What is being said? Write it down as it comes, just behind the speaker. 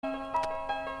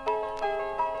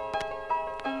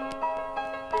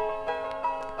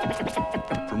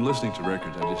From listening to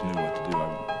records, I just knew what to do.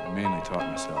 I mainly taught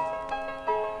myself.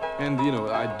 And, you know,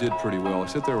 I did pretty well,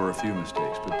 except there were a few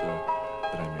mistakes that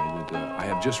I made that I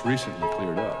have just recently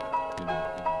cleared up, you know.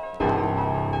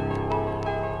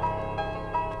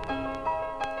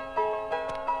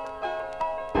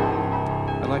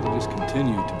 I'd like to just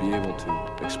continue to be able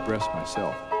to express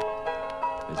myself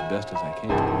as best as I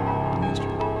can on the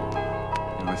instrument.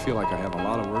 You know, I feel like I have a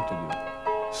lot of work to do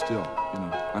still, you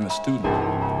know. I'm a student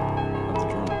of the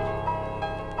drums.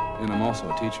 And I'm also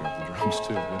a teacher of the drums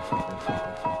too.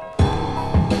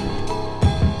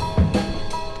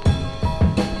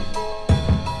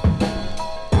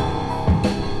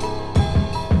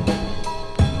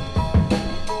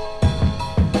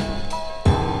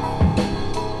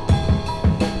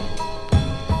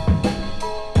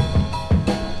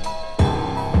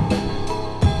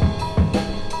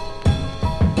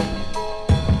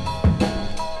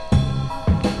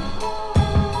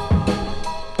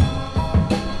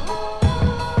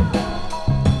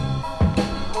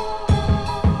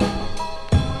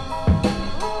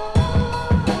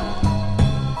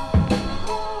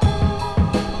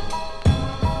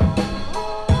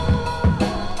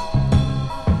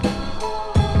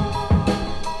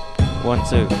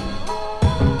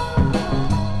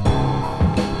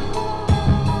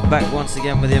 Back once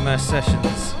again with the Immerse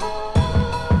Sessions.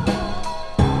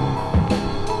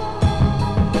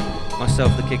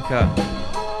 Myself, the Kid Cut,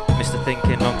 Mr.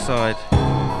 Thinking alongside.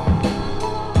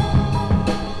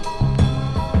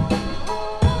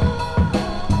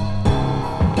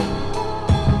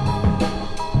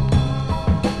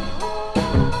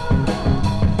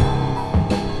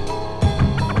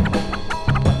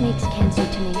 What makes cancer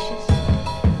tenacious?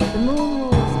 The moon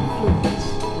rules the fluids,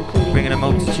 including bringing a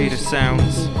multitude of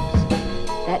sounds.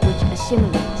 That which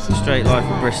assimilates. Straight live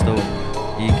from Bristol,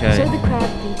 UK. So the crowd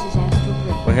feeds his astral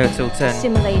brain. We're here till 10.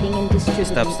 Assimilating and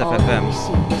distributing Dubstep all FM. it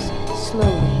receives,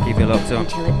 slowly. Keep it locked on.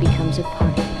 Until it becomes a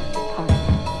part of it.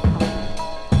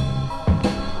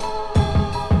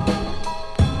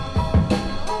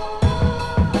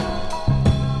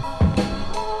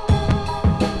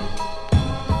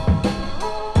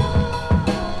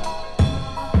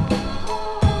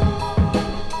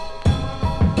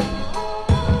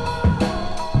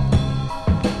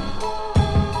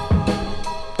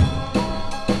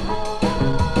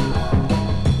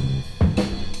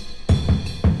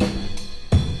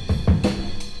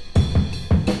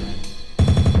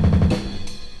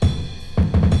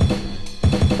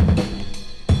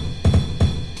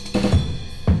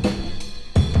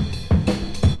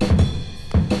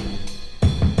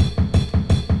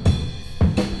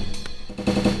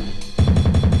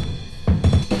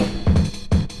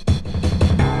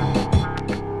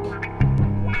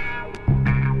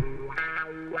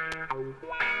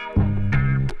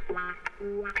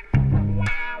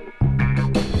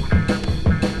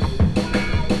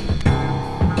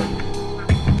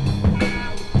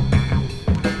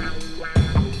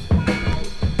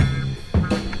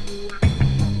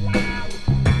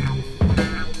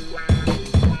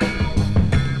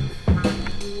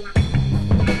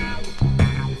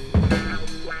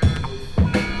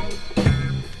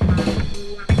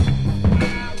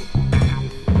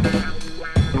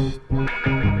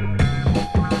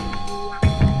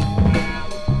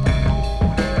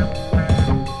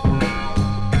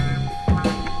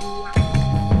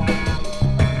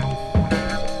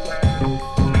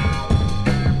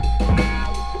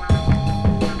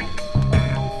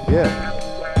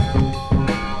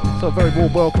 Very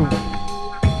warm welcome.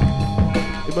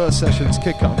 Immerse Sessions,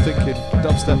 Kid Cut and Thinking,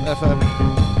 Dubstep FM,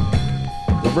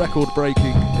 the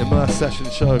record-breaking Immerse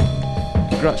Sessions show.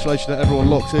 Congratulations to everyone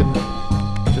locked in.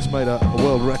 Just made a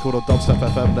world record on Dubstep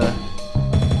FM there.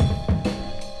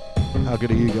 How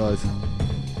good are you guys?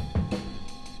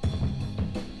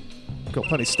 Got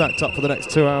plenty stacked up for the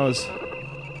next 2 hours.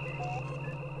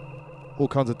 All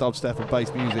kinds of dubstep and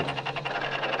bass music.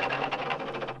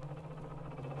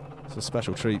 Some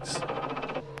special treats,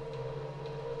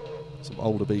 some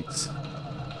older beats,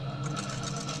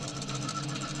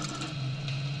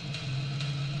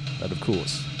 and of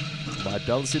course, my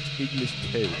dulcet English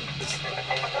tones.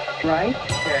 Right?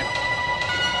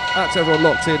 Yeah. Out to everyone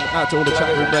locked in, out to all the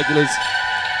chat room regulars,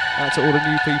 out to all the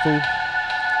new people.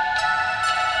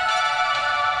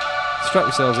 Strap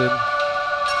yourselves in,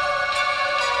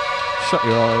 shut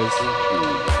your eyes,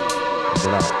 and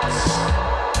relax.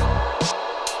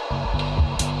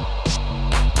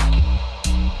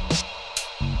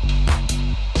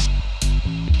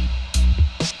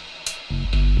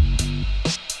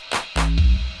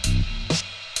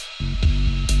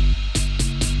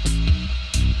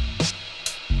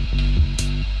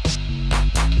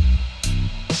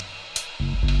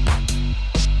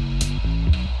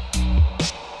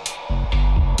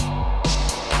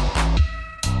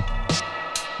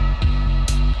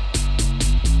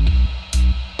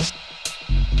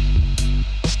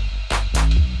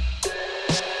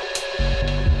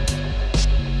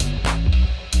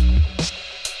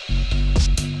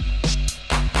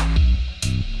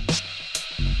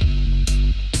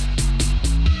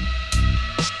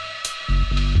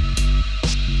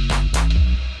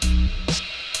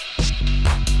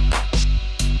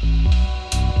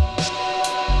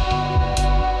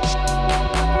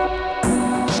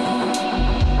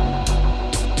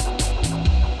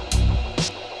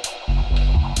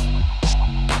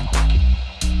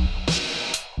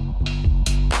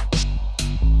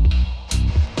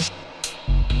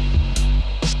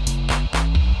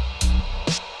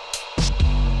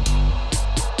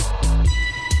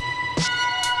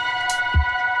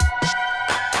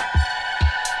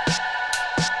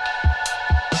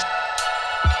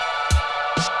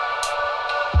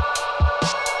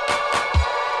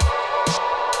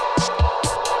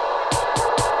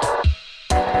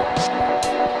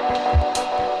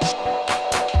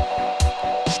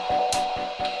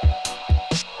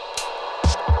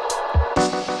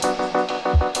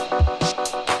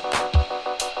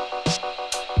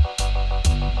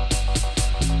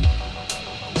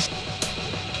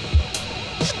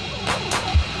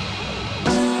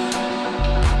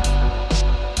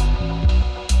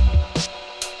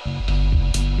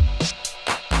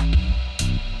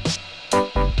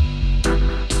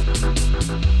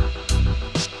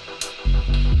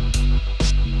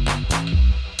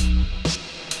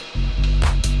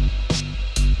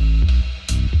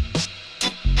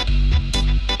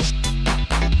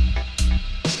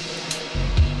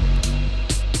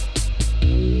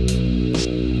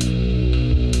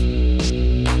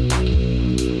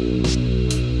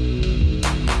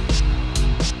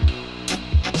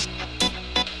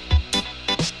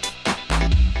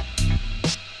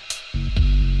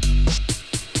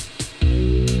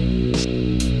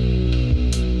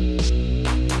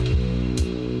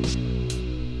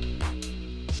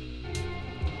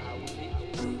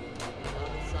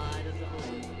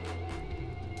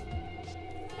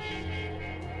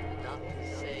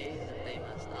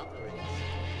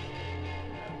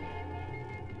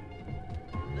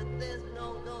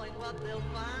 what they'll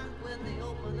find when they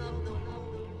open up the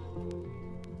room.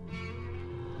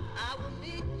 I will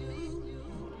meet you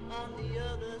on the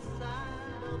other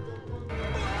side of the room.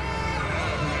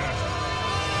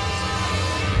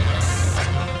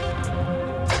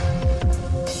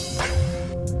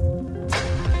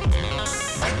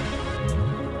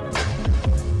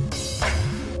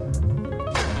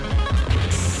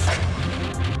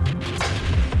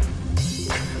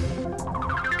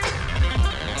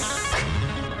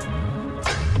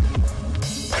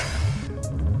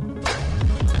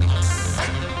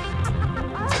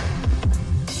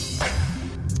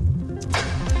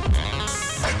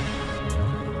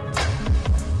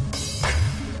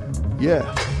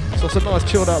 Yeah, so some nice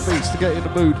chilled out beats to get in the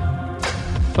mood.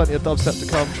 Plenty of dubstep to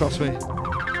come, trust me.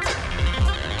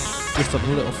 Just have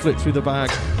a little flick through the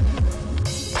bag.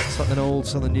 Something old,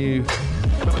 something new.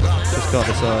 Just can't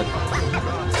decide.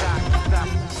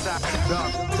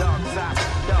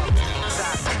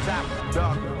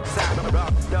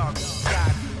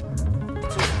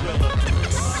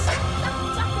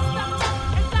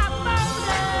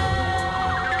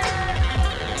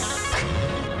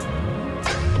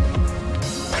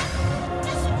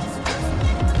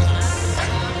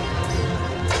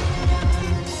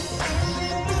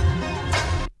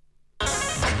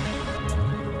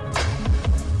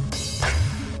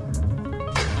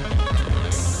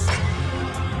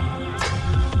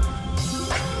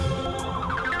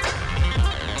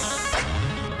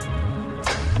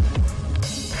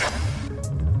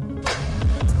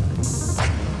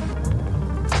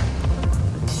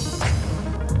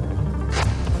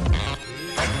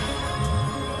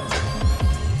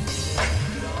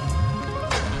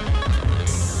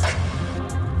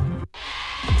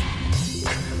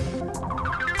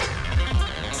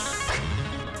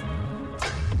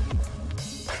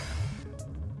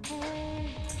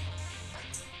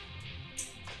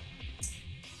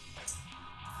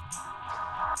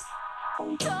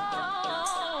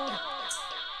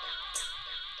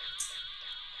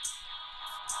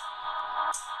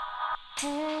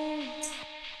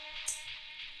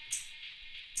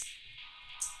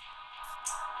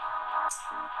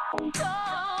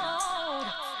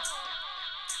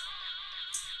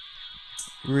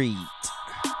 Reed.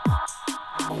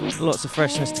 Lots of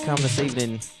freshness to come this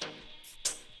evening.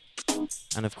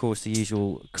 And of course the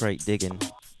usual crate digging.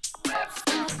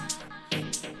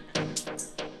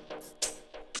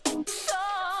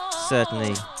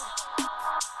 Certainly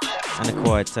an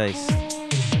acquired taste,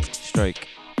 stroke,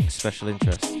 special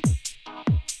interest.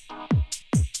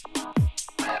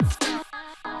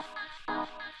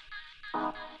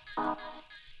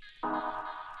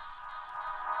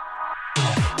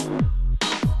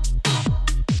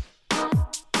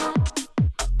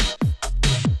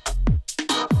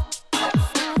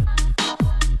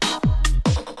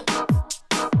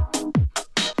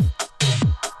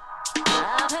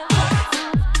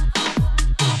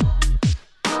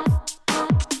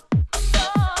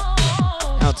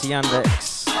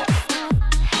 Yandex,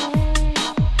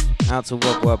 out to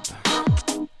Wub Wub,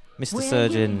 Mr.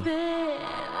 Surgeon,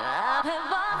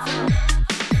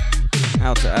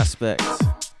 out to Aspect,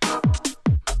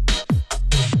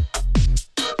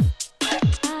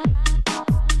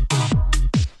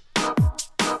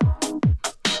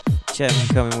 Chem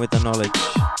coming with the knowledge.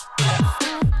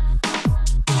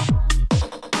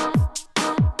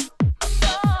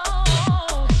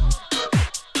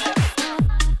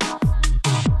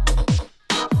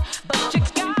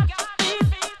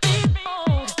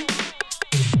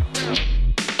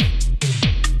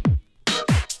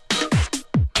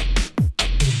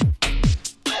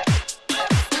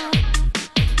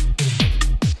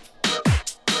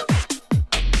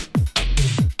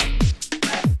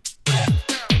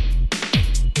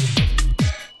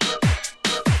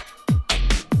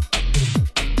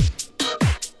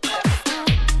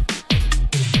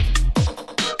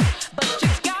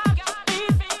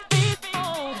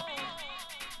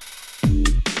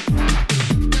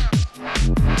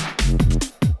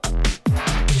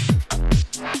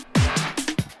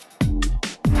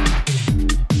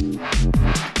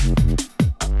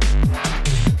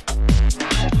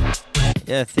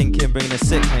 Yeah, thinking, bringing a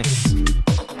sickness.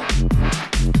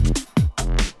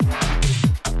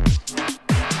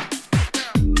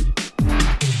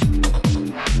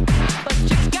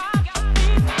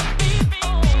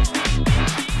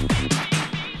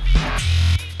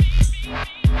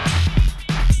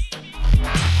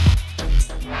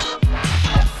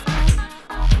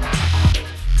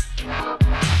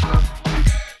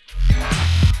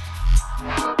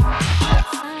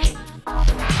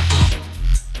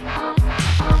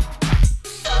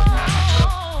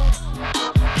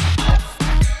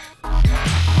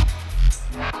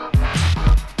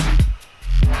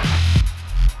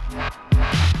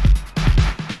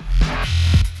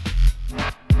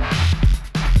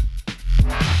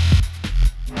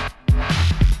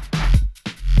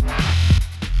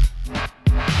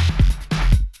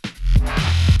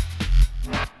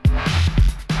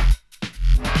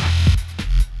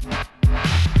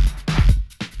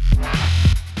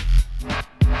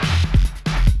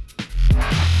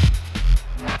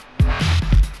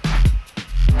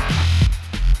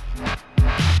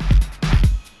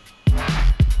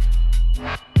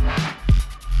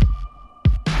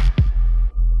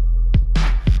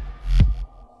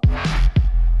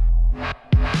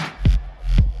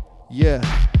 Yeah,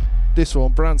 this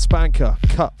one, brand spanker,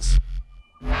 Cuts.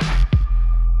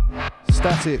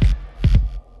 Static.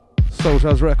 Soul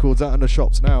Jazz Records out in the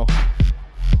shops now.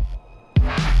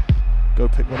 Go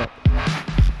pick one up.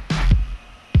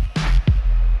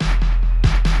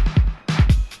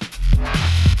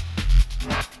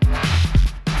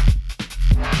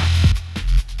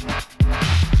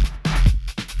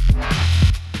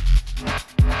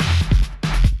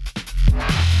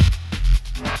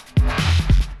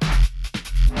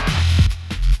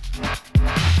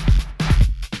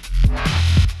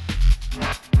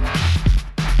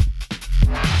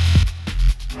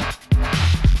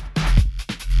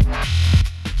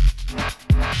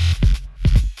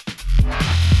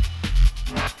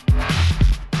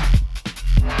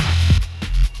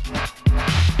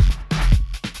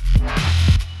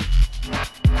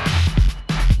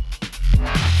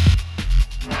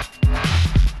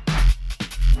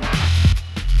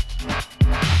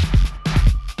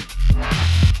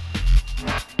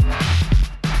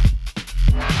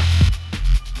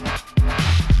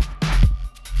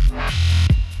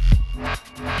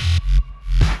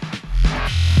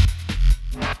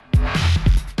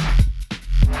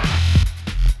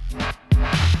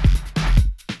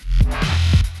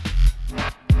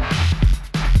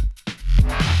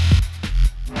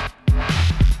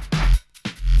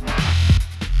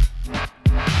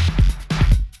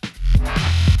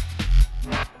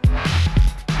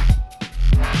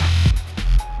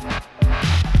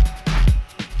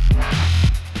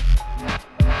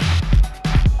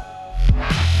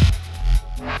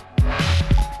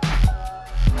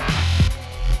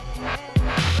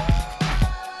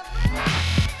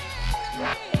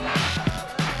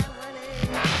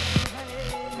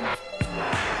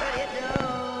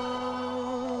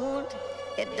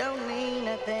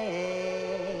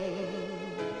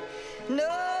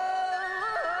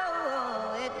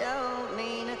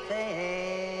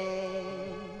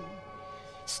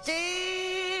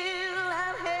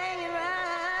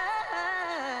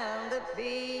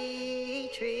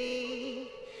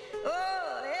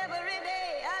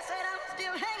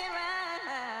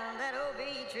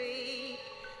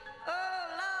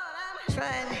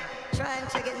 Trying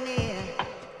to get near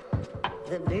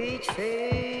the beach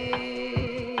tree.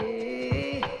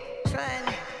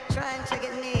 Trying to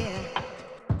get near.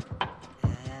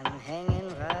 I'm hanging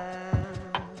round.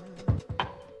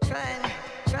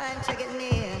 Trying to get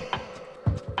near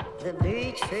the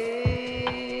beach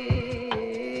tree.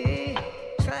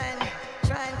 Trying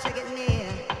to get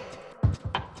near.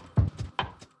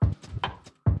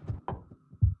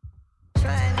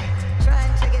 Trying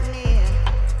to get near.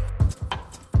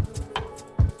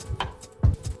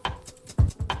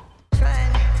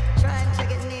 Trying to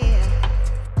get near.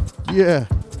 Yeah,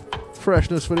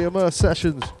 freshness for the Immerse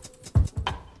sessions.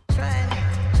 Trying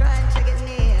to get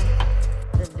near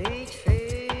the beach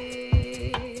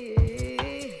tree.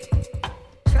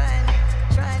 Trying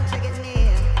to get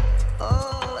near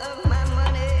all of my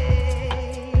money.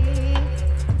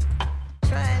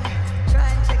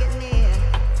 Trying to get near.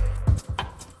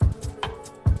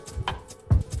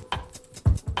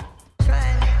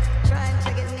 Trying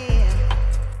to get near.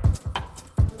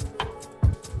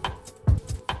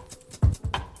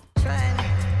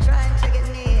 Trying to get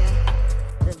near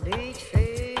the beach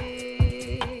tree.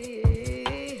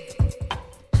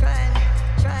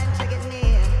 Trying to get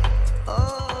near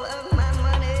all of my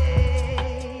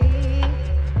money.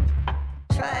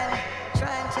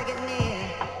 Trying to get near.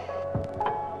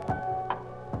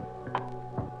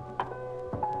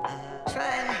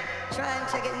 Trying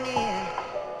to get near.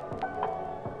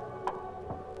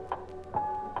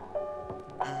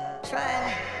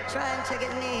 Trying to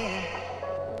get near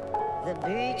the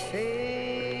beach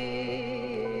tree.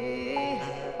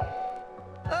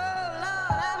 Oh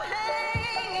Lord, I'm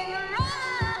hanging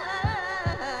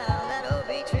around that old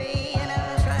beach tree, and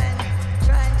I'm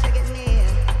trying to get near.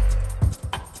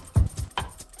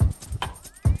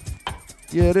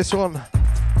 Yeah, this one,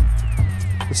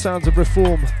 the sounds of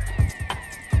Reform,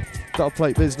 dub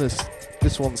plate business.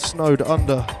 This one's Snowed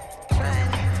Under. Trying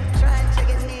to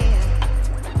get near.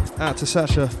 Out to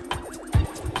Sasha.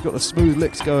 He's got the smooth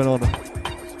licks going on.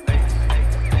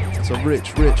 Some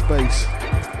rich bass.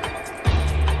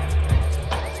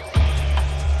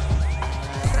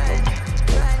 Trying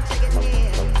to get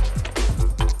near.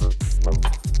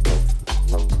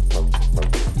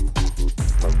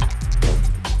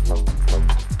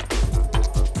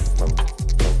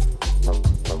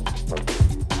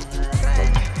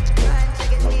 Trying to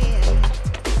get near.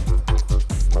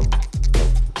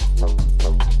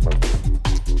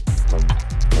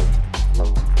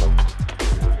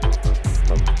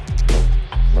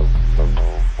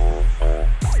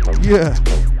 Yeah.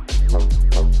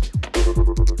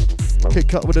 Kid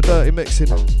Cut with the dirty mixing.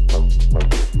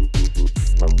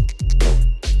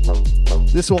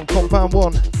 This one, Compound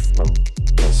 1.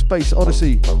 Space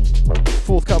Odyssey.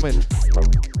 Forthcoming.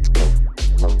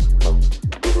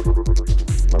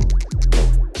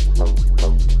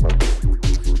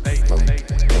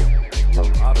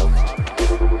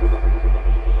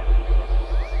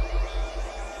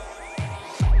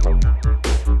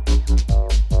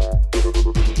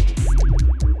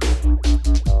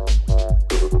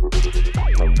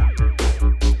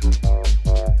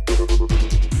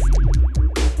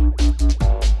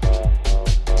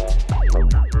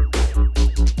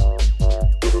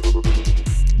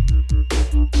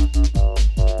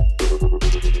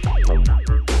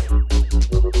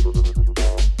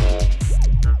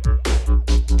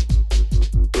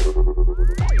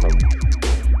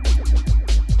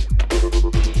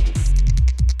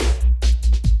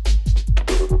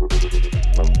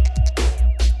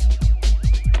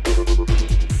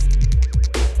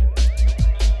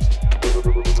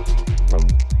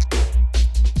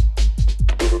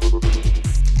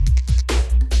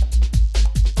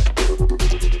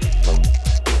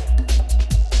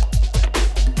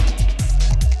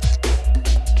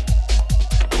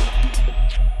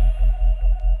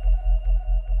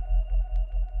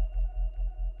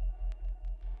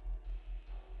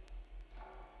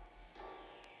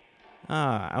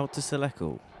 Out to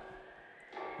Selecal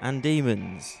and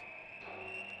Demons.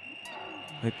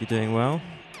 Hope you're doing well.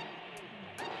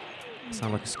 I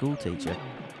sound like a school teacher.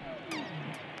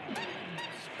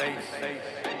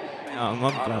 I'm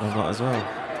glad I'm not as well.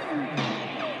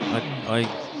 I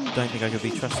don't think I could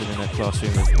be trusted in a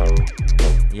classroom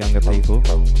with younger people.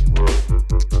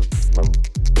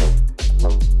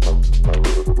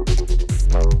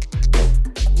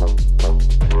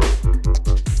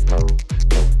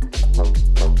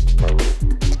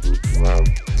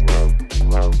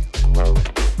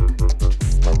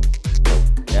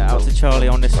 Yeah, out to Charlie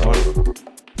on this one.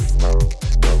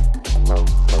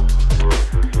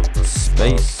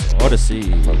 Space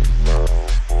Odyssey.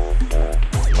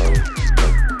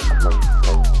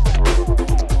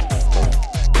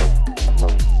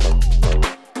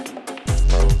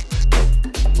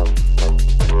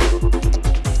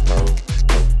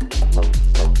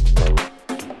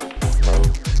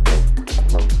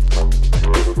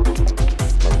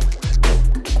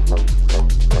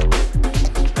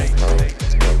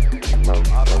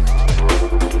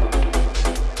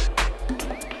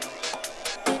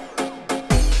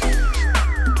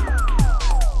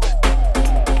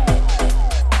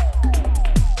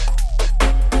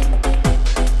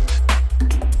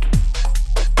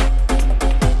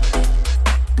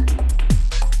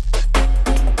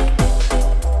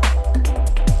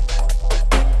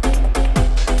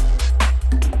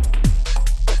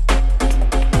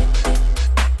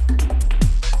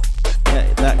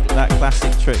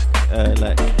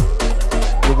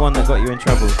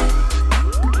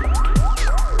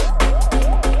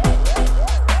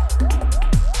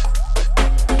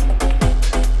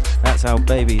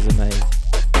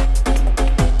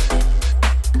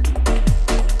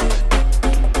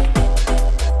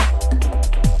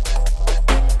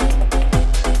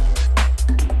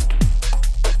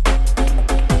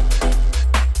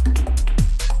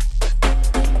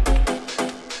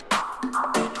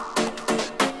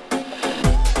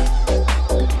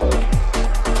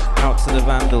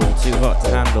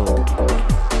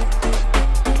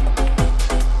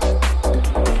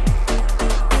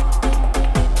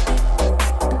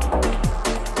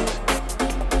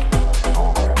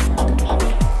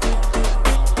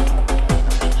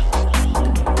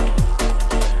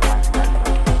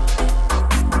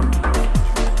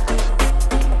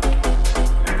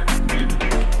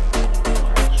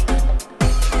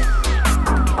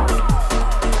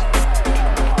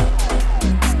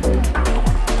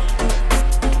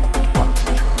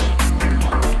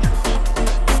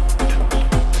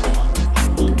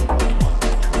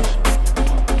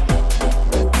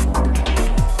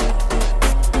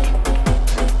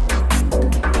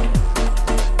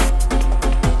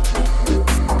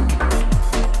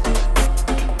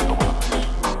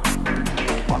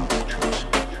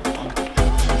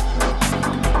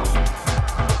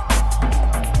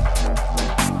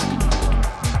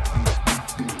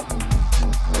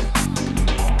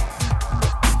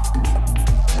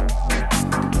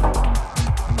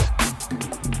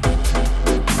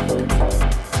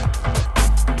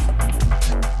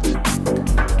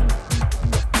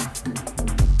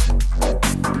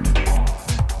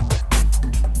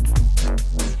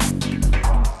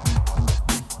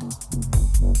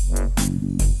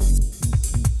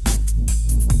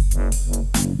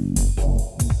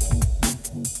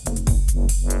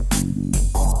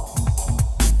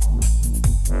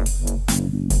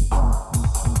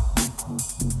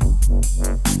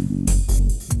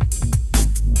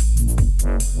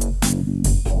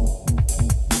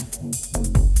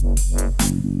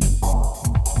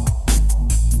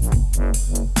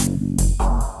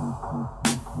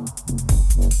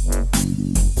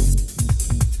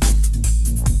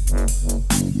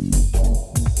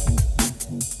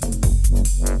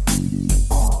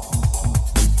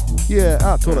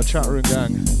 out to all the chat room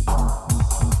gang.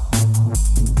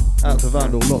 Out to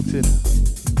Vandal, locked in.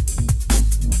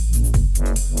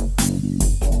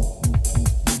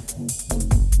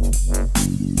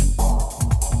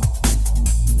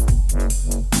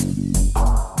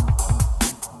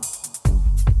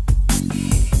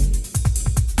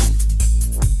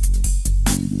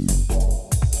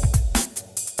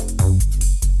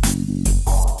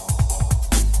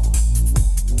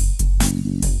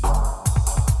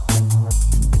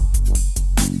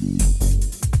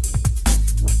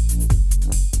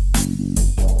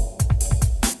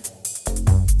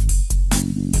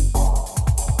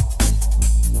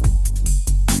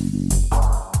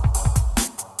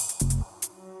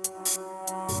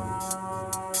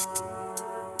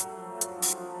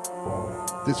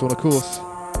 This one, of course,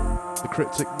 the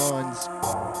Cryptic Minds,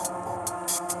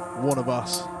 One of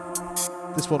Us.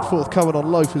 This one forthcoming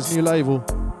on Loafer's new label.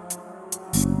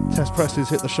 Test presses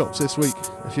hit the shops this week.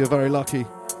 If you're very lucky,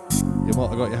 you might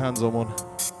have got your hands on one.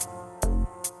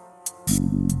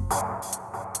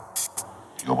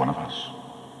 You're one of us.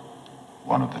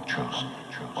 One of the chosen.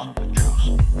 One of the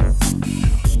chosen.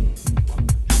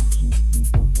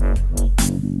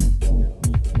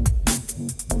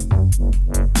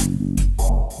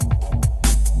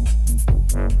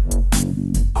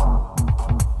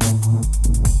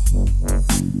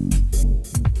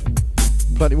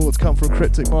 Plenty more to come from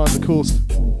Cryptic Minds, of course.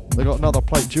 They got another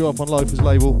plate due up on Loafer's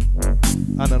label,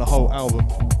 and then a whole album,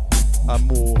 and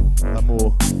more and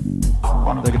more.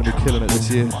 They're going to be killing it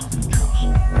this year.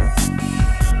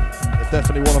 They're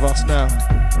definitely one of us now.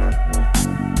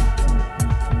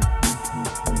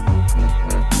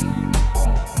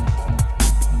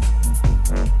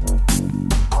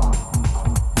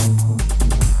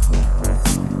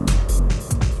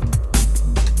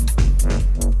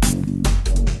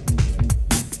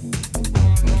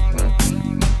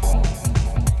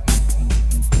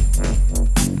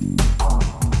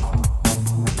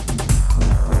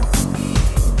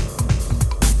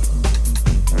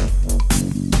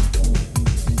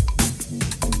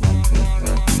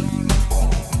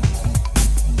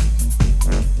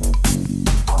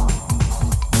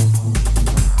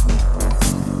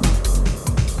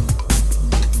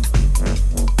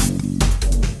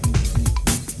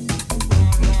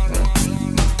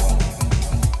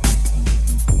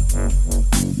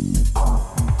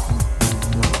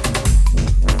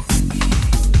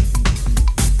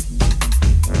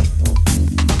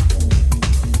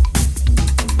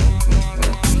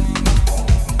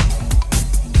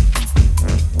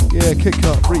 Kid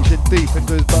Cut reaching deep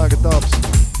into his bag of dubs.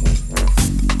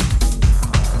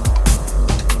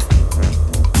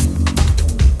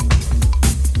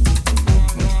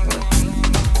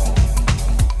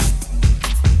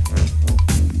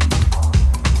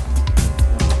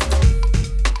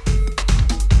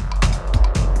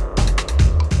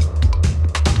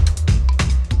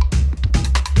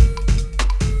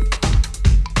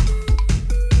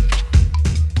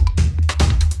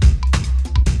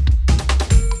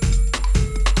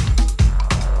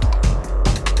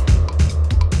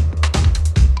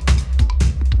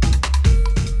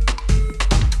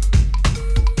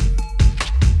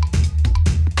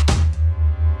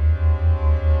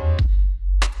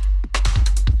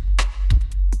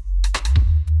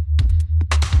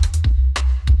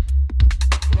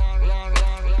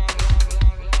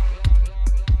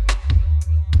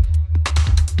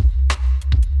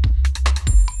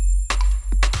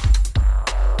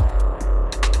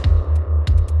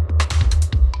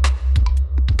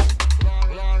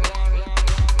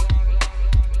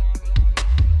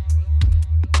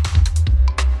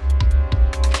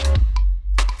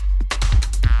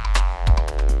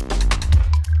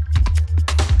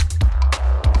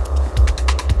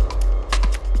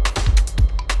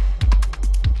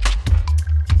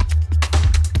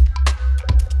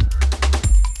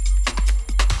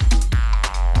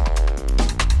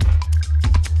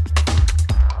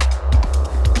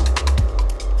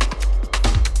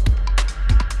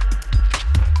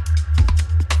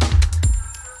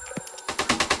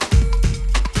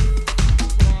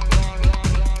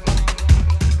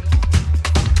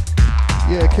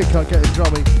 Can't get it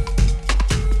drummy.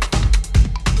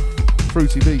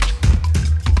 Fruity beats.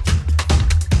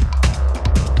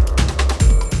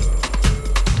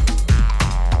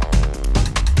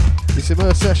 It's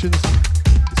Immerse Sessions.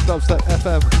 It's Dubstep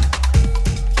FM.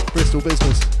 Bristol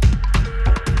business.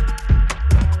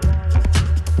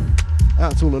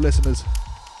 Out to all the listeners.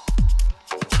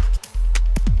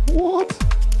 What?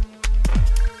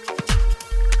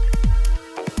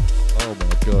 Oh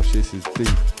my gosh, this is deep.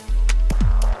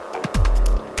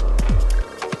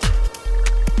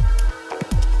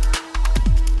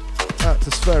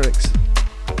 Atmospherics.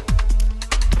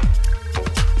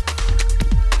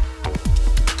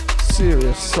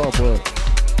 Serious sub work.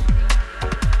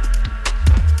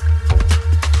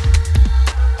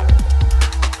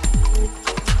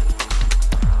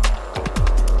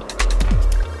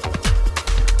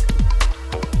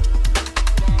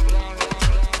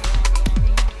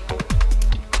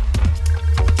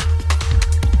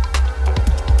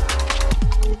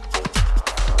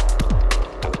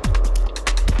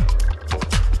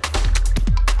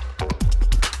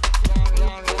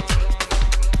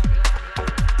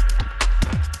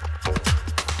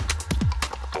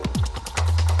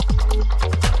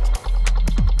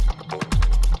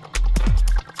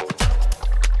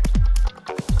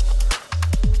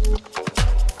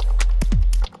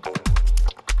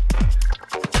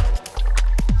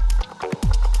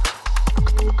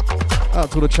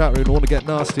 To the chat room, I want to get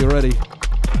nasty already.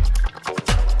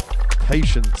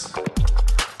 Patience.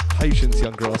 Patience,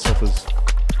 young grasshoppers.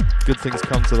 Good things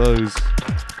come to those.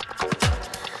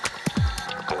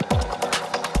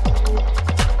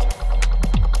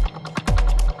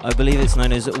 I believe it's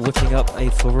known as whipping up a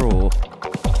furore.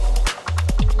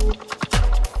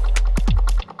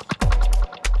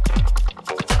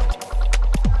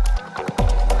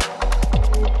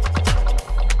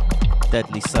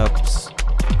 Deadly subs.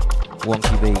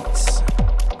 Wonky beats.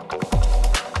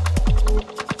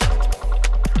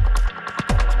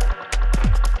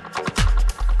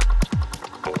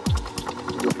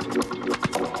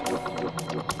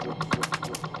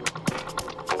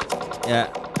 Yeah,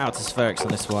 out to Spherics on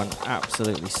this one.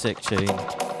 Absolutely sick tune.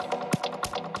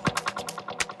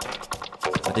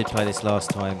 I did play this last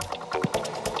time,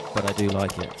 but I do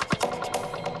like it.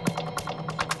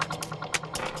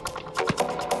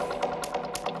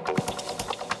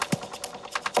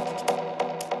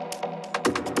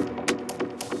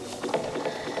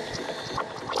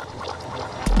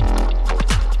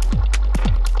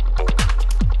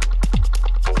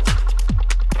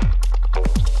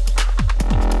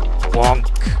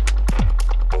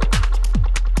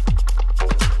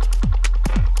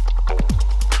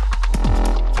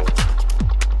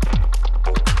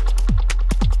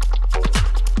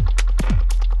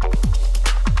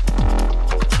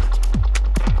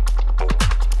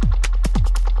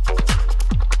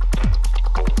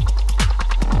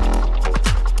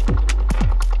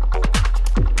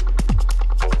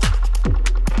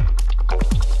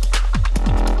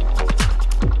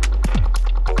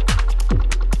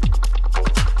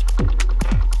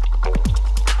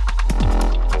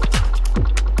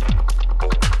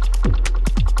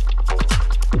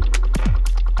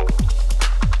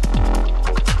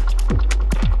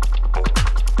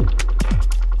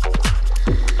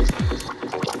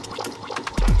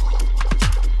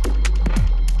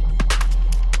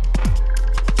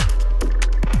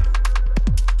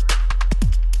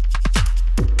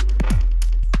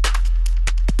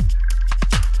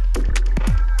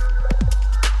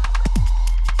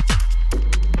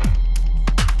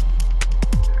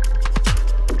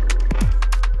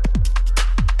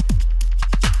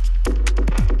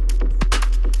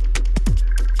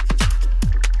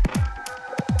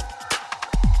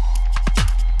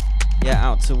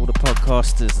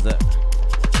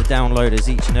 The downloaders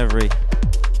each and every.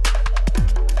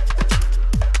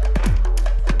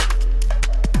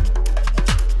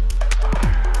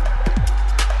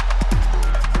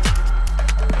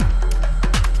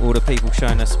 All the people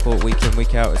showing their support week in,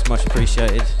 week out is much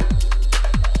appreciated.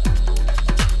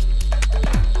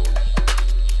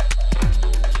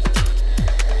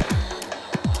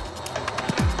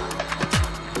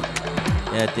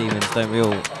 Yeah, demons, don't we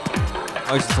all?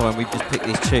 Most of the time we just pick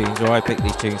these tunes, or I pick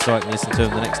these tunes so I can listen to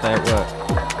them the next day at work.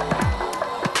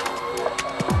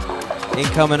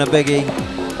 Incoming a biggie.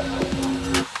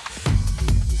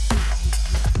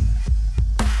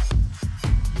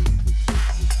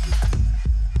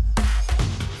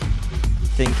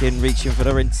 Thinking, reaching for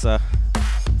the rinser.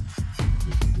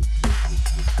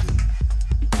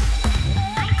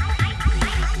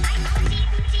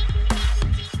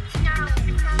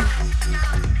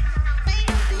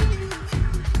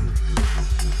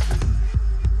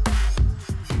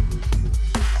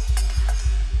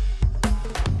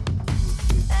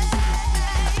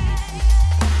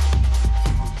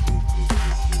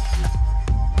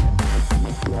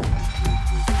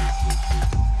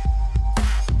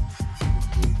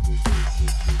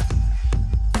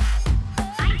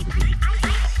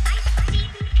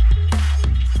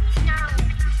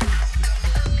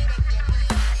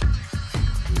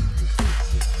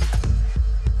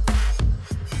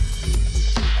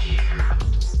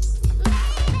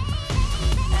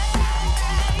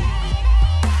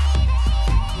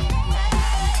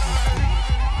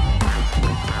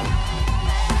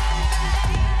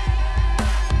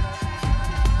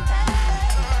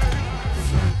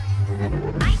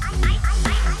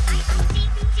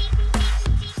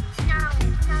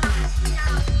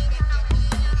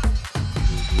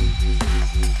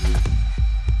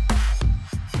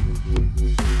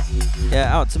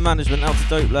 Yeah, out to management, out to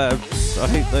Dope Labs. I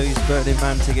hope those Burning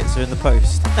Man tickets are in the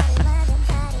post.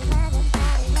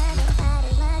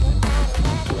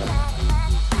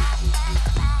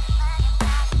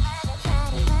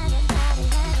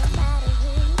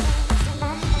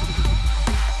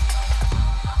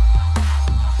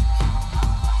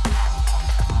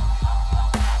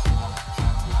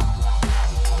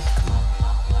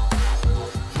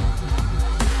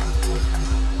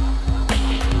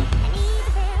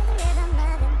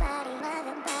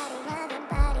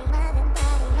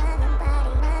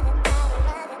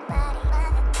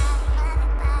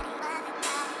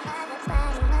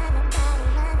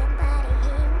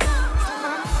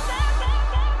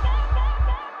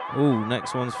 Ooh,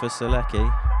 next one's for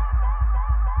Seleki.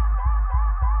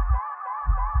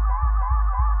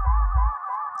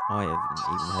 I haven't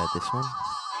even heard this one.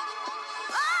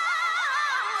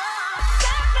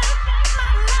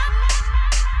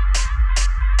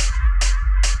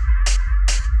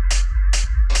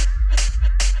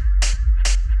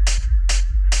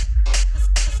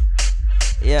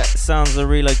 Yeah, sounds a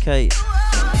relocate.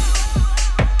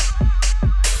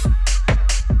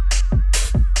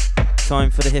 Time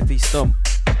for the hippie stomp.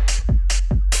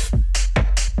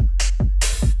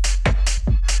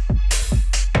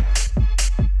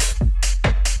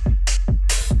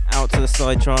 Out to the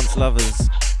side trance lovers.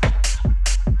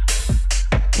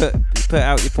 Put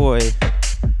out your boy.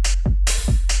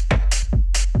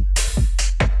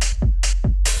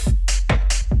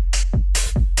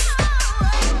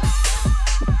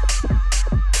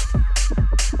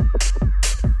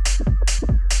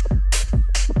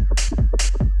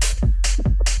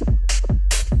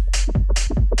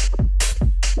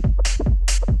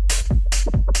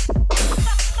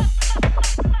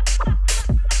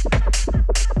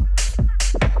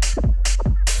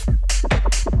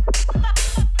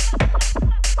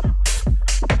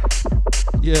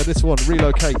 Yeah, this one,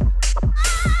 Relocate.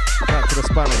 Back to the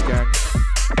Spanish gang.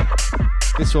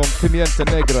 This one, Pimienta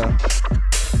Negra.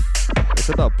 It's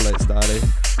a dub plate, Starly.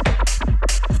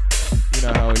 You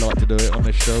know how we like to do it on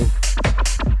this show.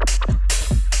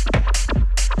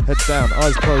 Heads down,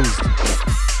 eyes closed.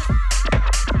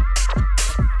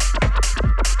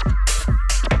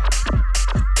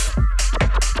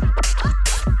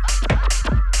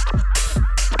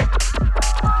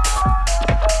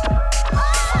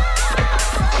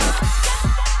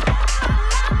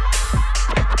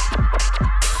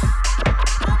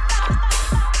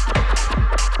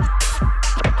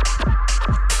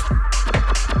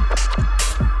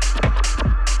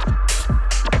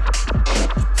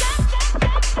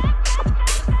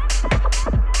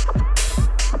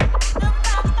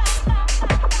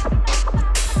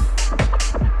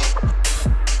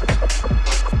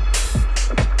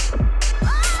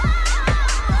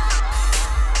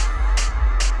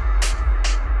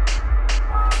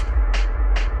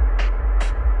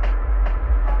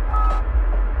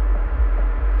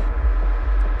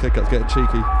 Kickup's getting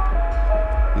cheeky.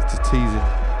 He's just teasing.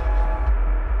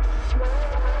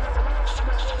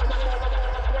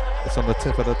 It's on the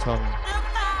tip of the tongue.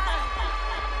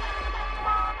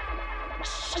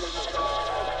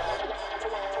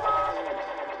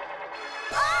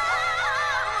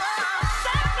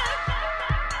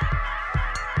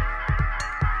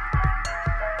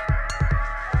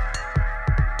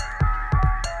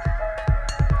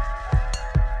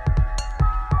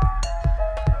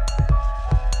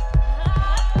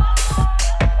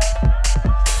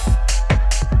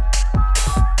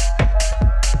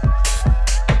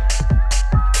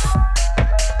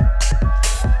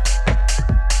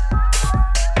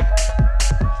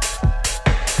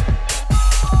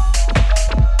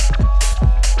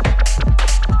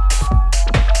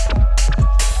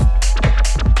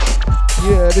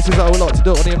 This is how we like to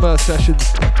do it on the Immerse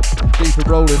sessions. Deep and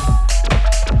rolling.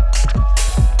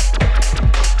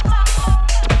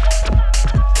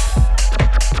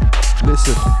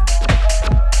 Listen.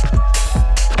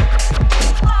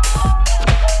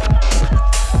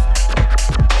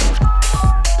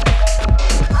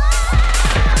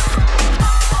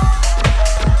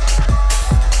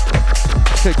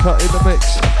 Kick cut in the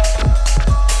mix.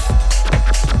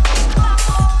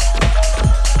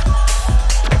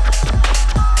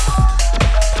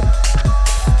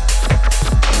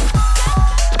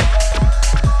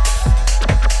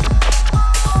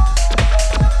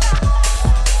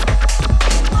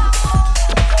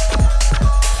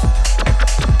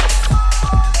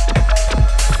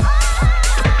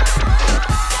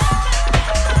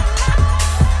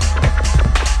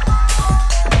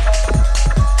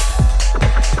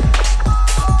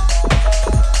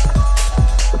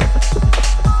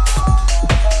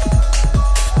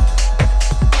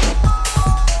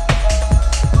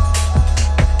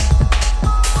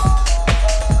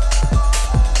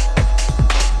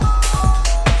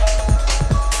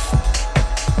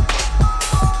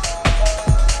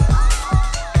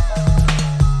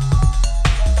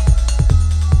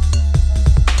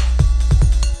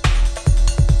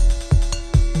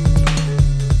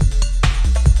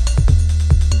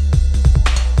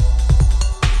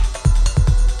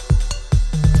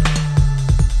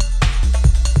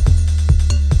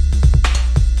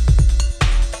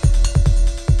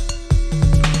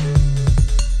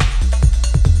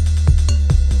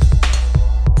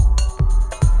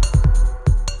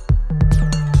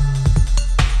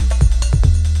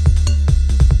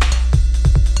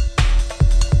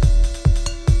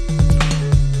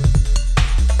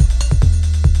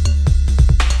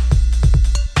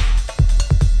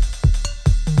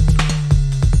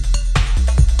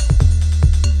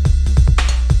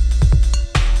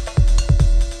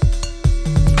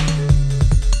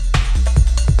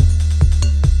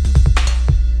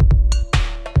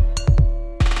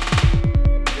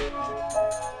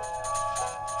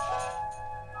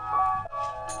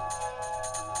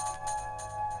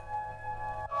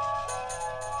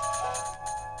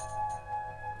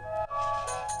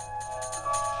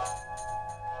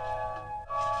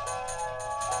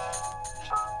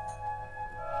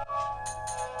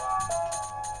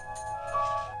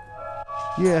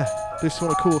 Yeah, this one,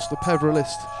 of course, the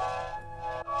Peveralist,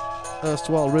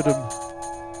 erstwhile Rhythm,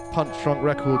 Punch Drunk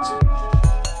Records,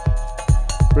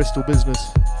 Bristol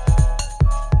business.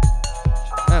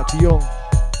 Out to Young,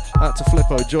 out to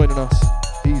Flippo joining us,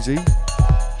 easy.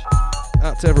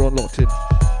 Out to everyone locked in.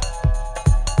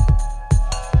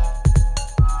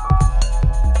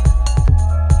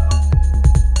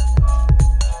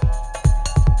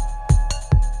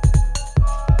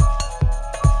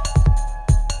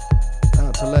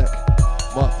 Out to Lek,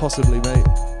 might possibly, mate.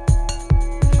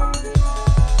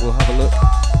 We'll have a look.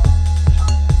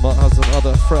 Might have some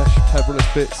other fresh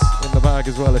Peveralist bits in the bag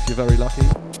as well if you're very lucky.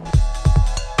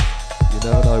 You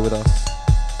never know with us.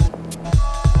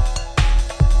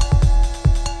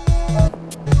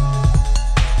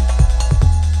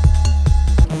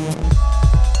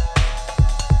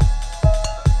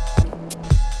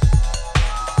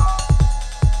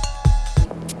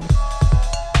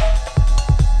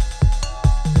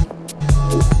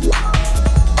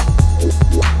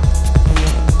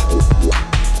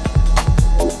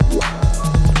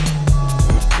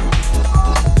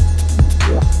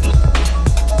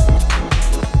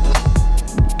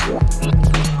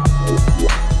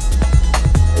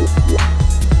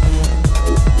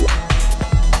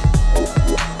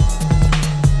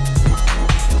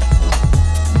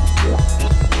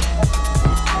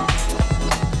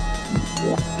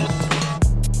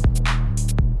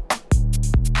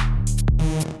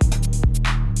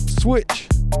 Switch.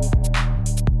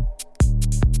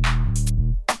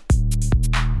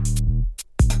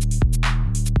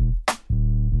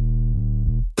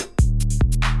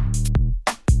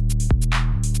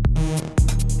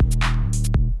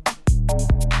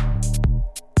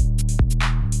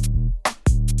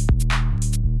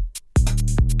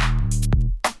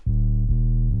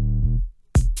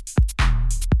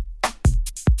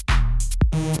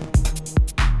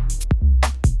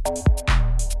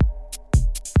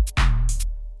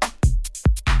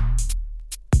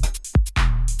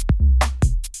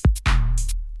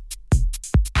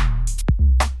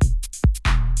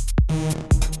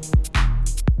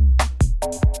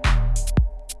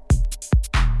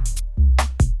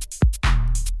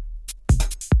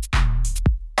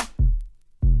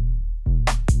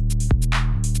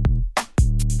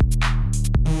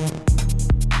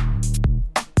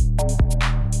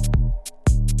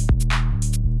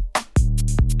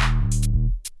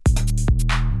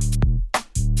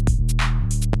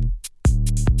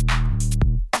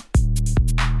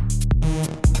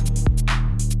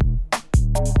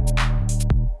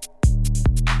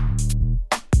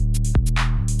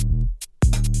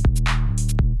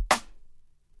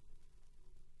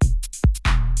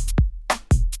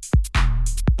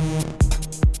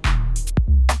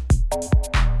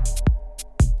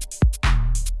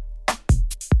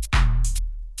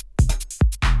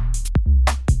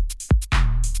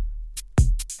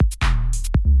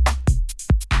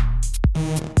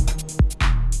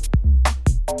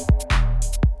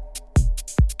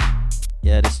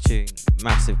 Yeah, this tune,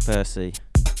 Massive Percy.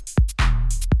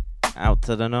 Out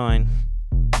to the 9.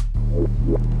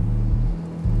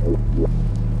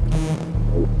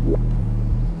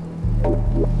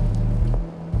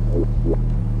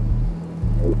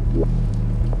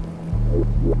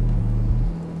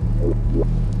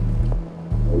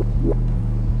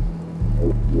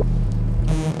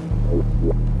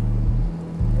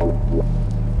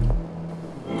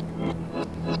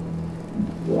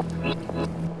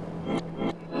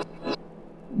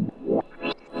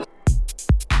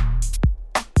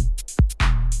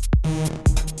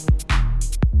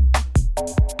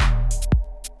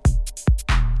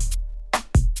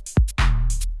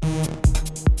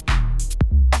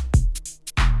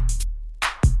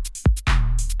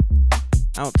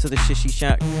 Out to the Shishy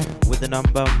Shack with the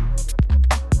number.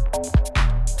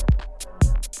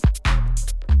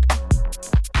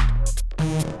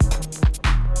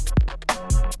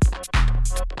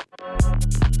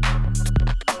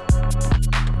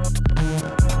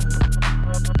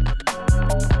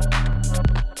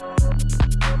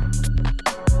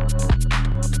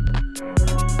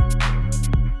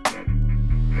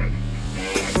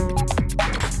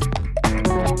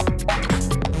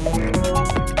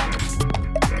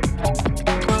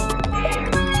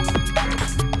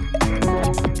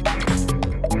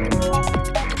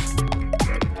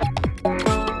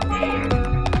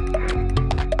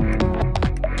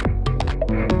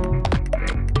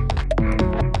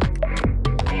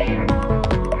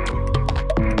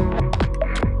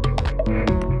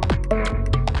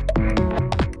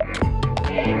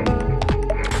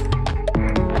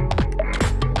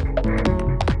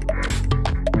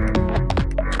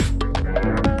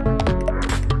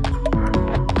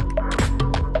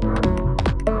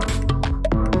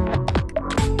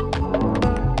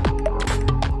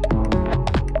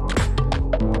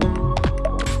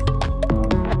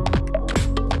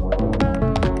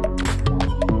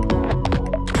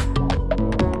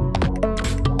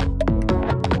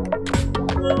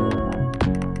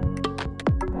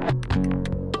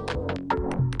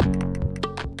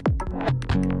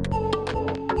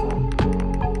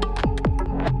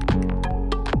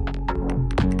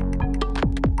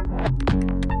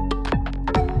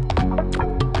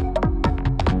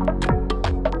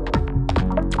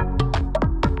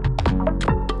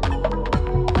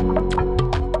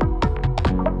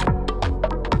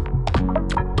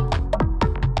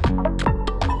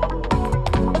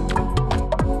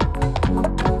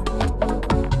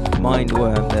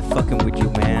 Mindworm, they're fucking with you,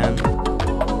 man.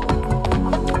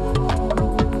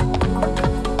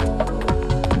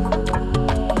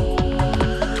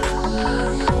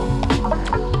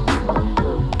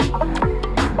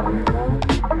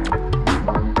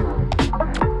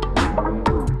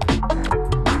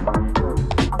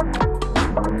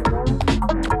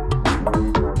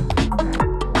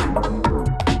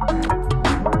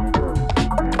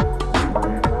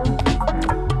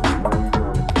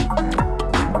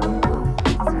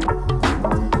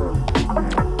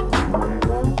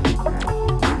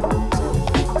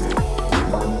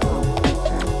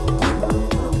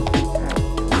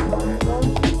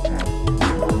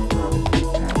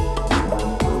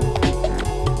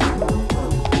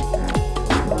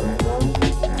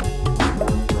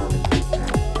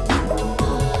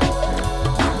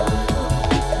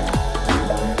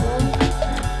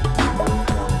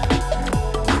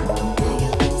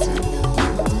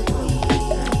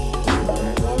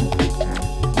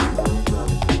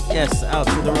 Yes, out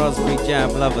to the Raspberry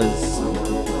Jam lovers.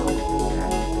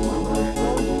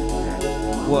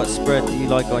 What spread do you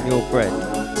like on your bread?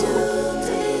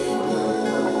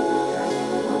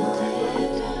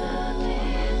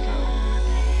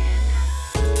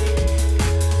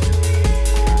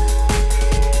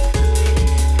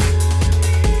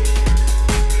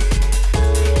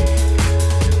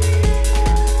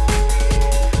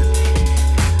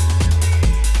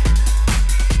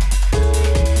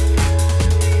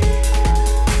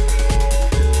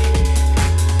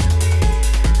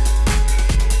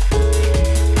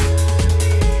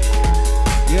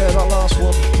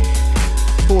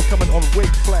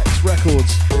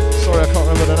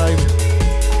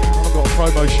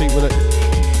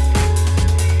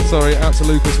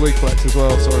 Lucas Wigflex as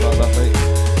well, sorry about that, mate.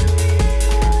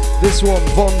 This one,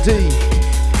 Von D,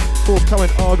 forthcoming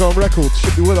Argon Records,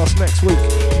 should be with us next week.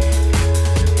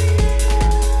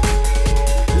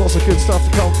 Lots of good stuff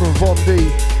to come from Von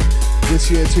D this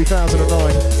year,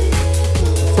 2009.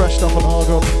 Fresh stuff on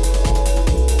Argon.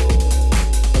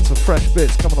 And some fresh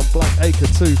bits coming on Black Acre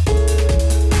too.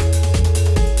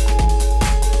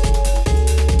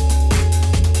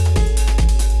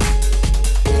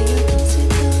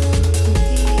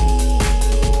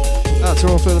 We're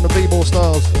all feeling the B-more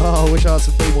styles. Oh, I wish I had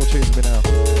some B-more tunes with me now.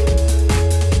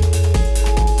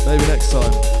 Maybe next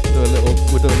time we'll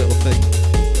do a little thing.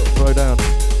 Little throw down.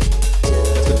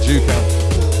 To Duke out.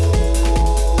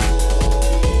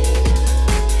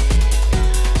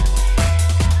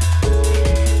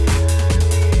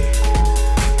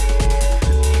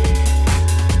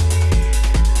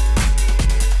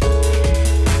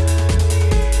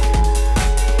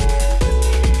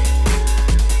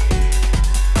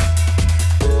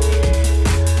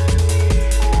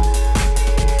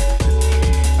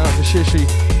 Shishi.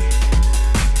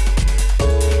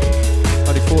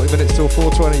 Only 40 minutes till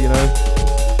 4:20, you know.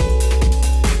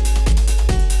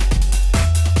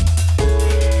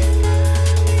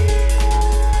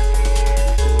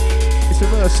 It's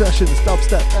Immerse Sessions,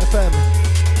 Dubstep FM.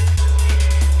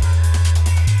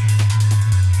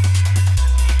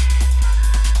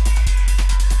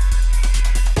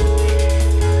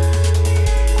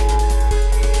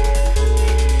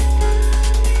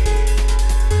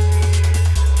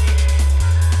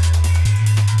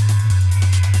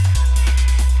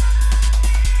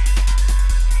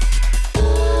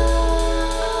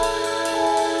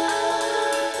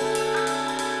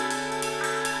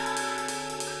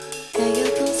 Caillou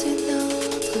dans une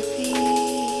autre vie.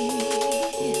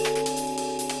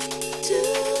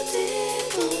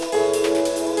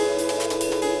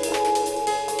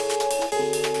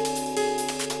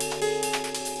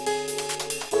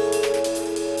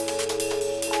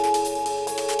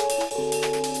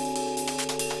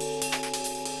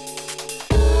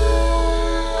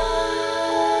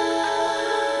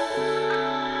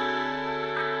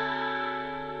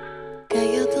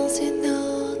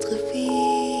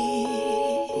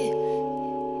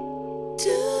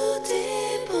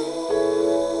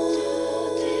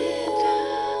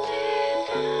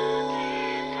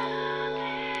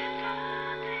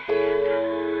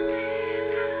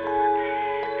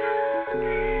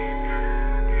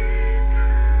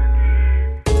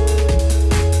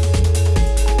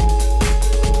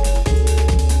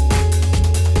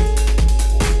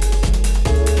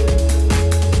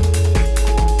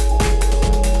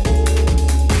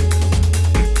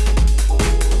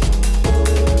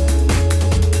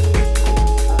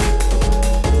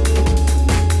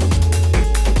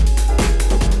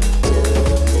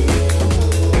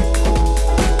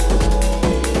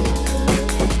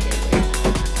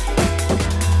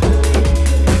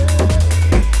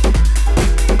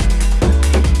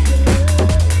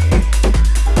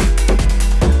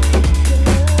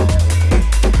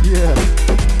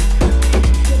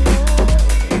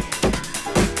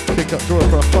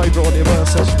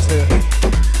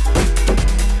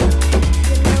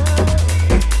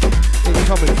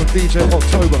 DJ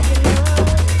October.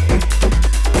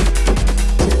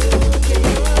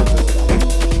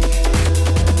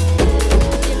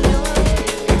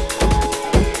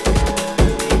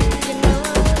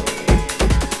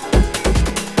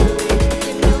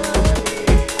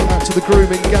 Out to the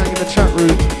grooming gang in the chat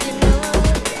room.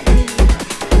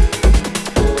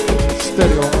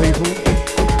 Steady on, people.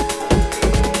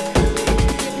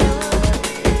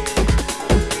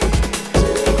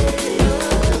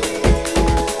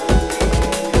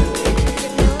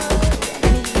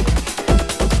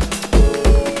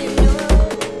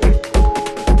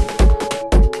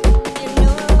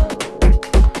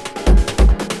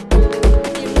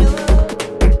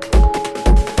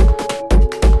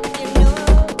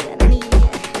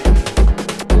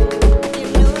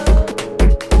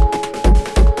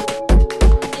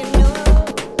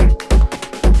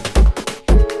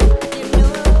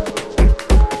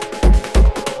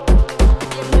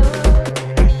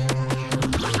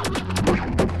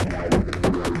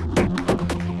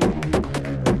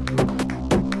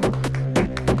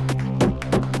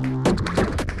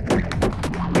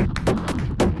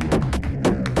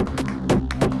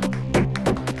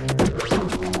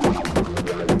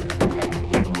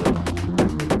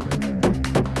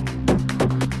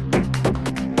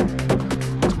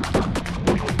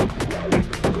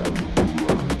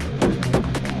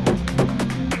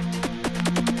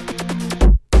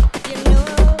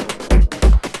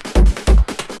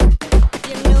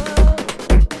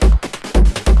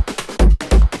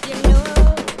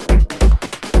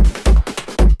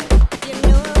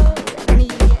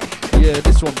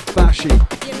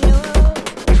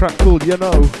 Track called You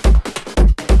Know.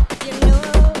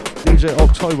 DJ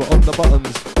October on the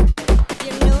buttons.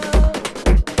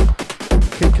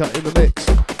 Kid Cut in the mix.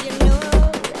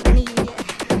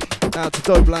 Out to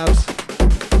Dope Labs.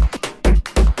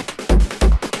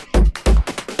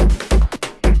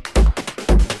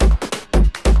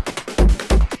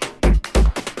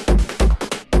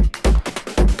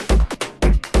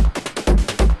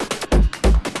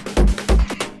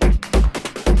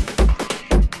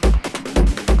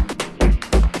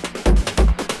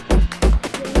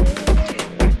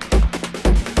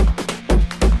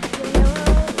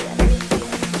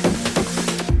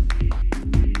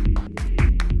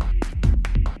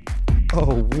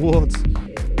 Oh, what?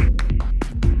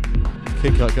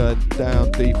 Kick Cut going down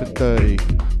deep and dirty.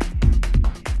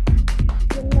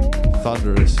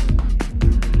 Thunderous.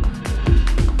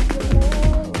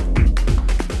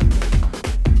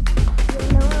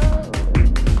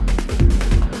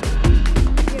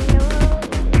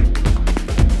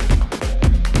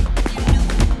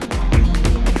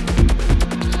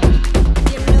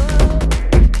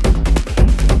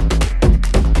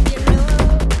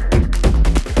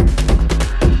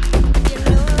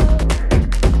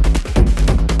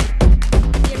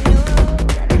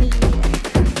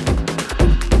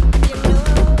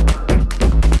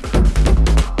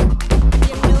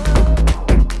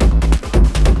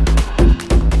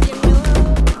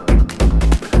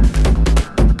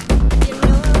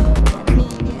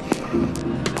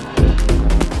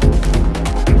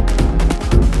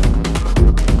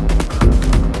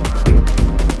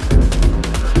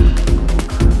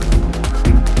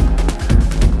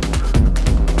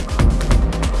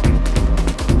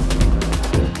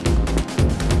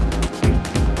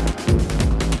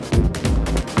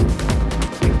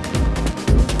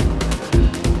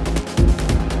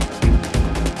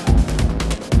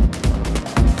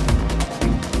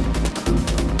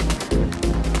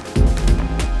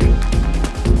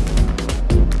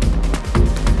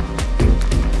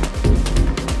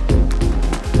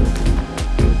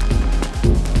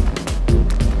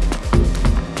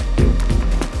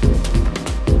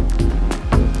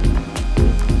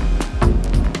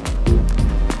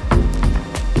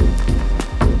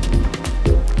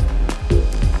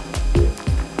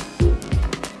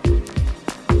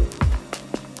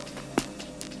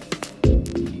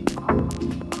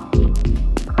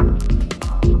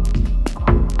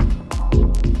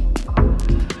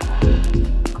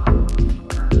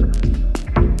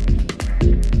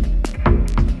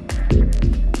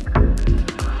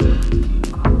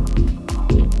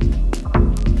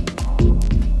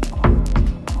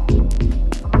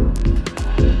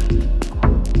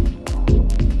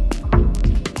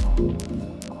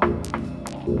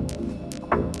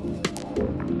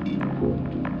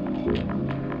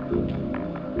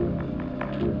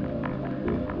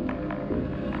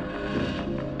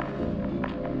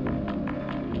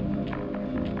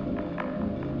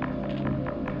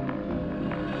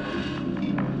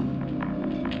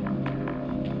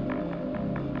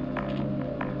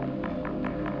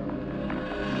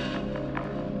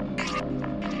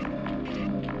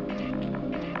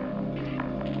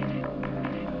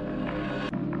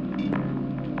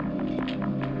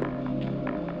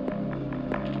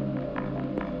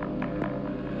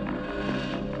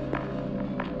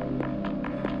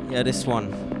 Yeah, this one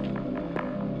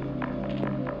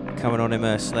coming on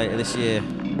Immerse later this year.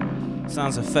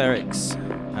 Sounds of Ferrix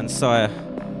and Sire.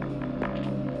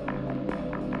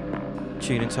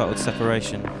 Tune entitled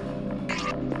Separation.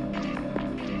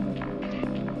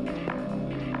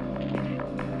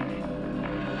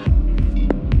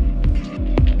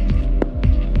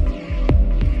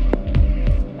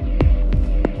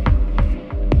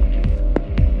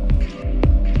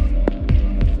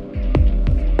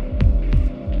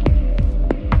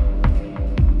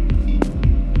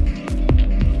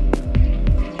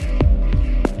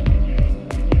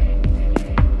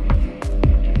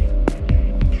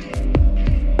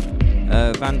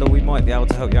 Vandal, we might be able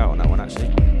to help you out on that one actually.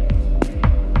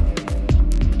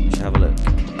 You should have a look.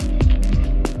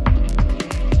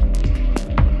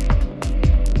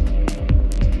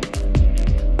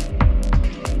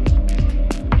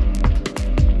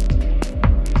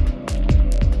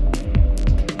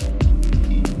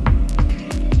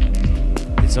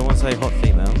 Did someone say hot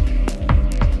female?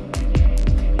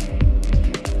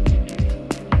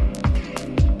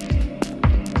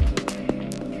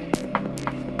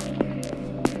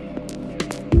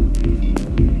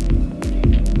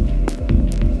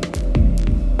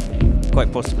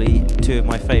 Quite possibly two of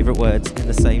my favourite words in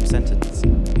the same sentence.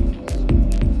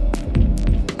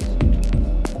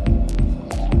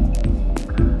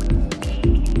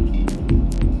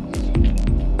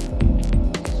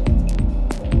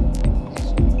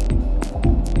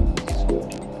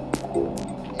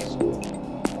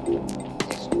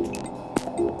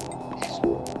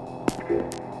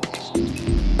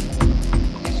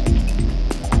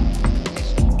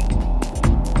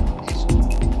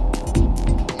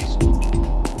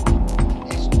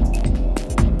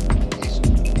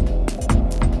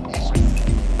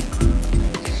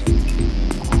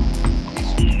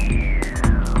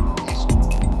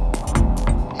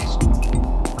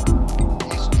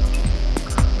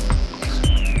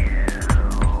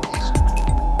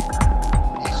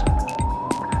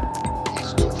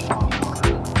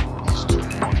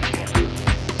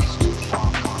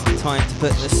 Time to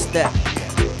put the step.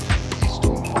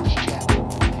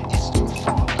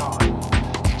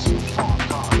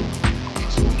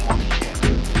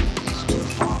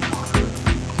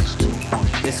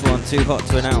 This one too hot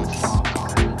to announce.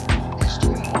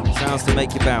 Sounds to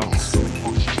make you bounce.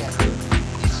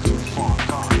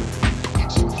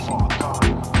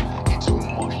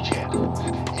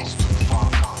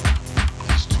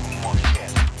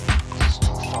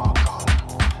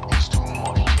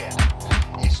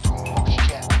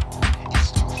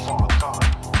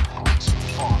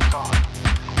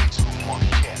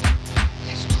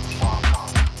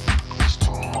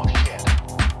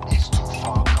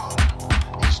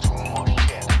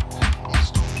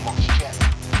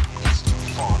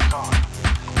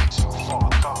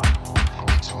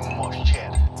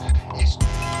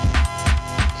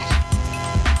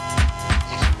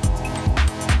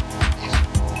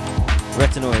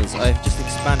 Retinoids, I've just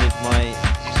expanded my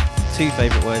two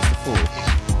favourite words to 4.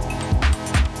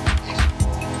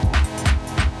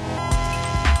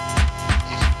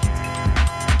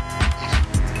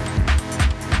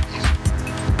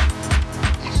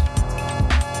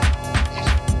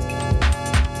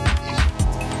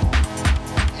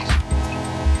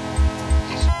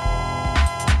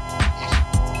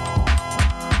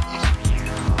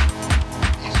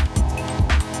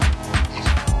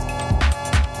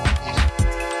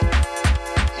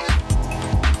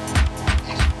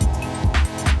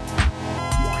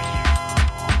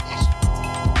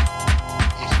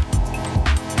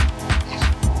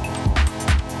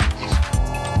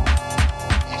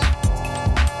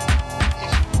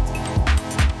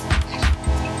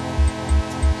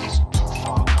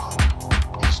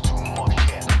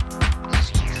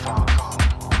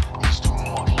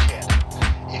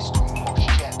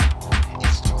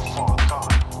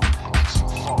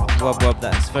 Wub,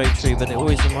 that's very true, but it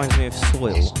always reminds me of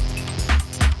soil.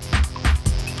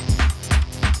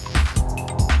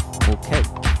 Or cake.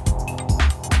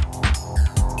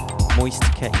 Moist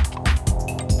cake.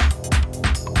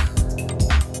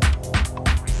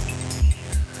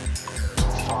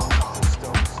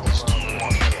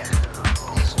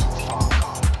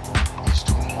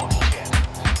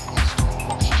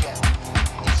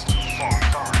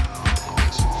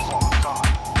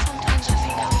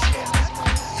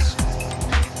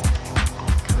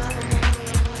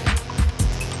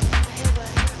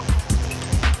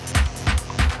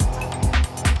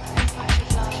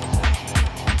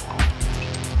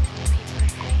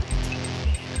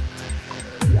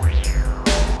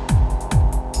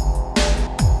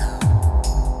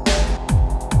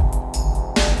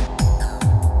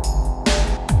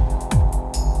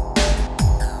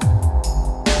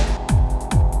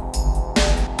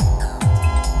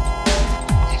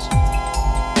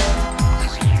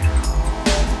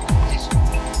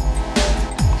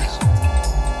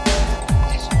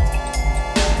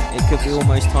 actually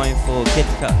almost time for Kid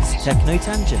Cut's Techno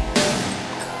Tangent.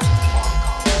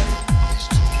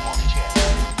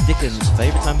 Dickens'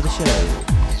 favourite time of the show.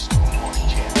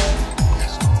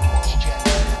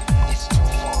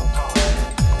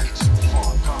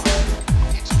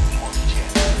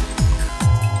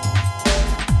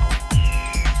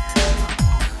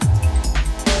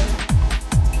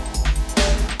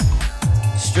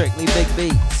 Strictly big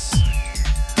beats.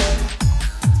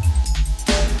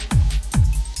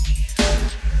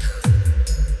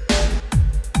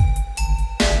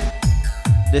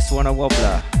 This one a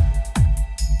wobbler.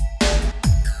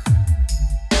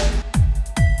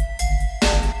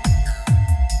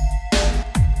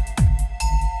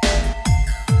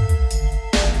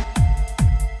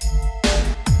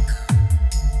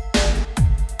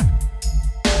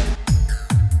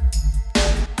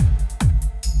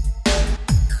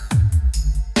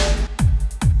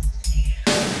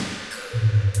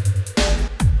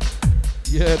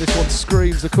 Yeah, this one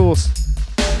screams, of course.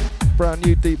 Brand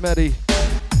new Deep Medi.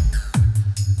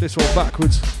 This one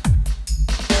backwards.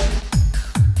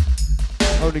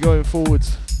 Only going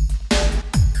forwards.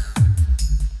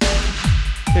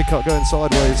 Kick cut going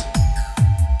sideways.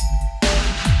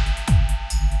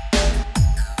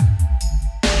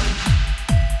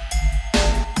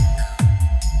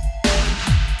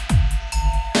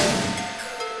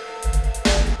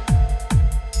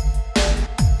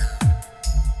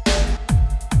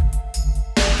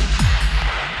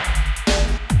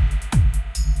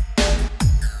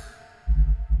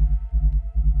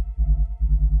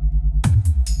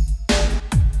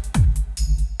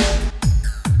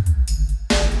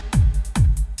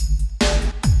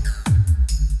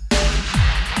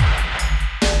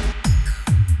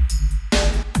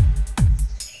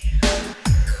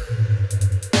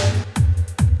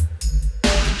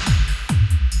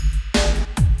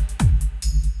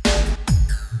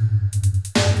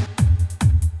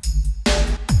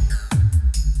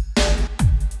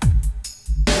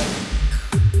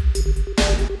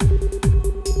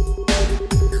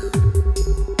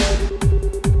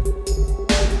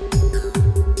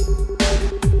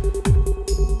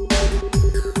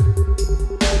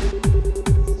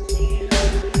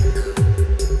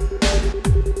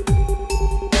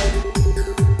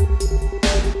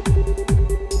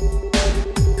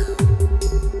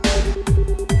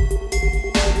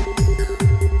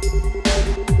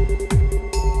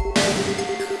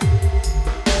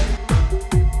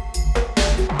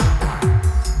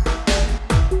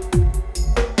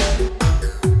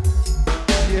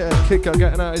 Kid Cut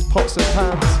getting out his pots and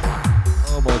pans.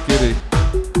 Oh my giddy.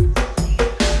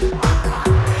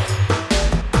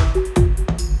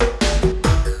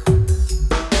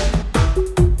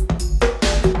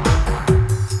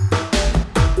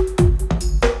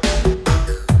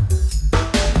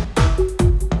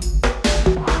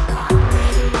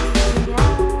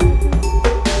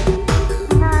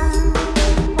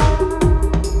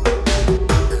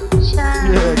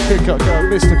 Yeah, Kid Cut going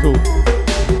mystical.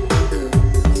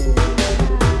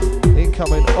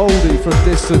 Incoming oldie from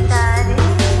distance.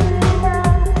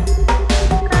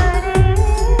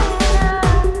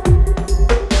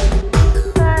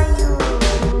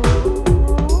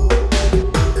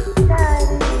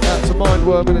 Out to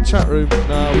Mindworm in the chat room.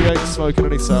 No, we ain't smoking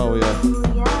any salvia.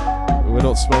 We're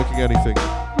not smoking anything.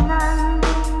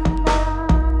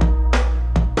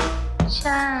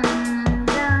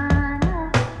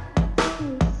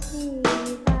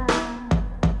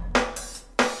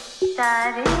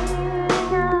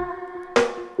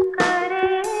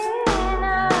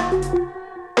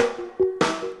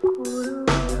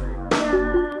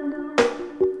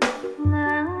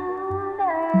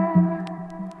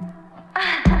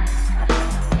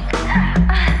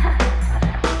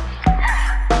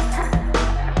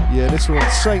 Yeah, this one,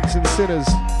 Saints and Sinners,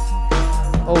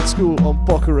 old school on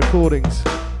Boca Recordings.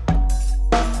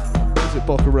 Is it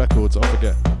Boca Records? I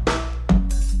forget.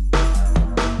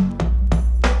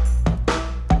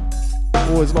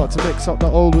 Always like to mix up the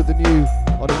old with the new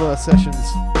on Immerse Sessions.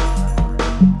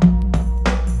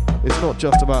 It's not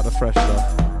just about the fresh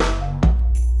stuff.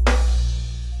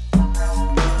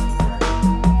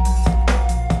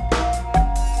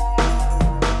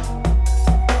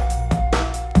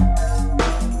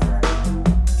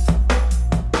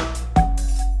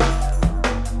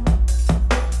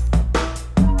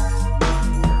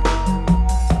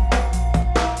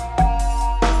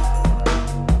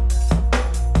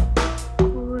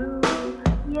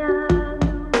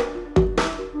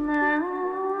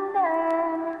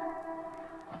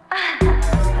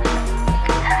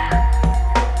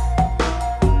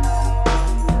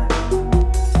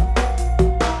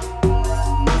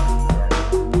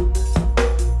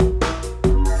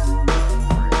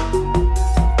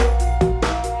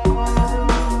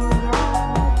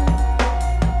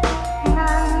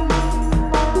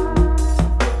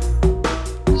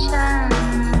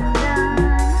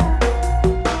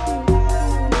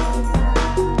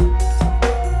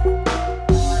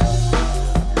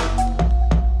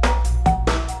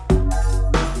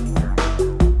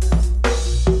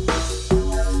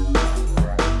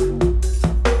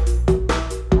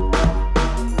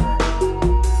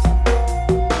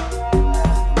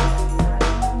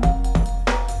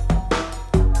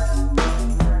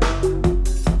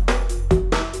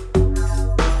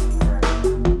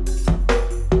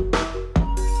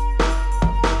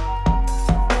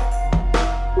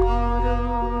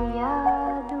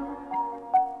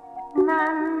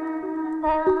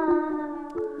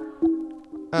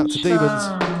 out to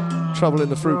Demons. Trouble in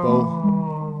the Fruit Bowl.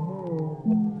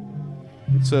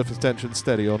 Surface tension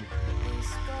steady on.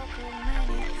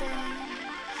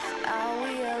 Are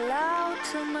we allowed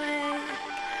to make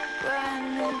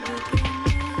brand new beginnings?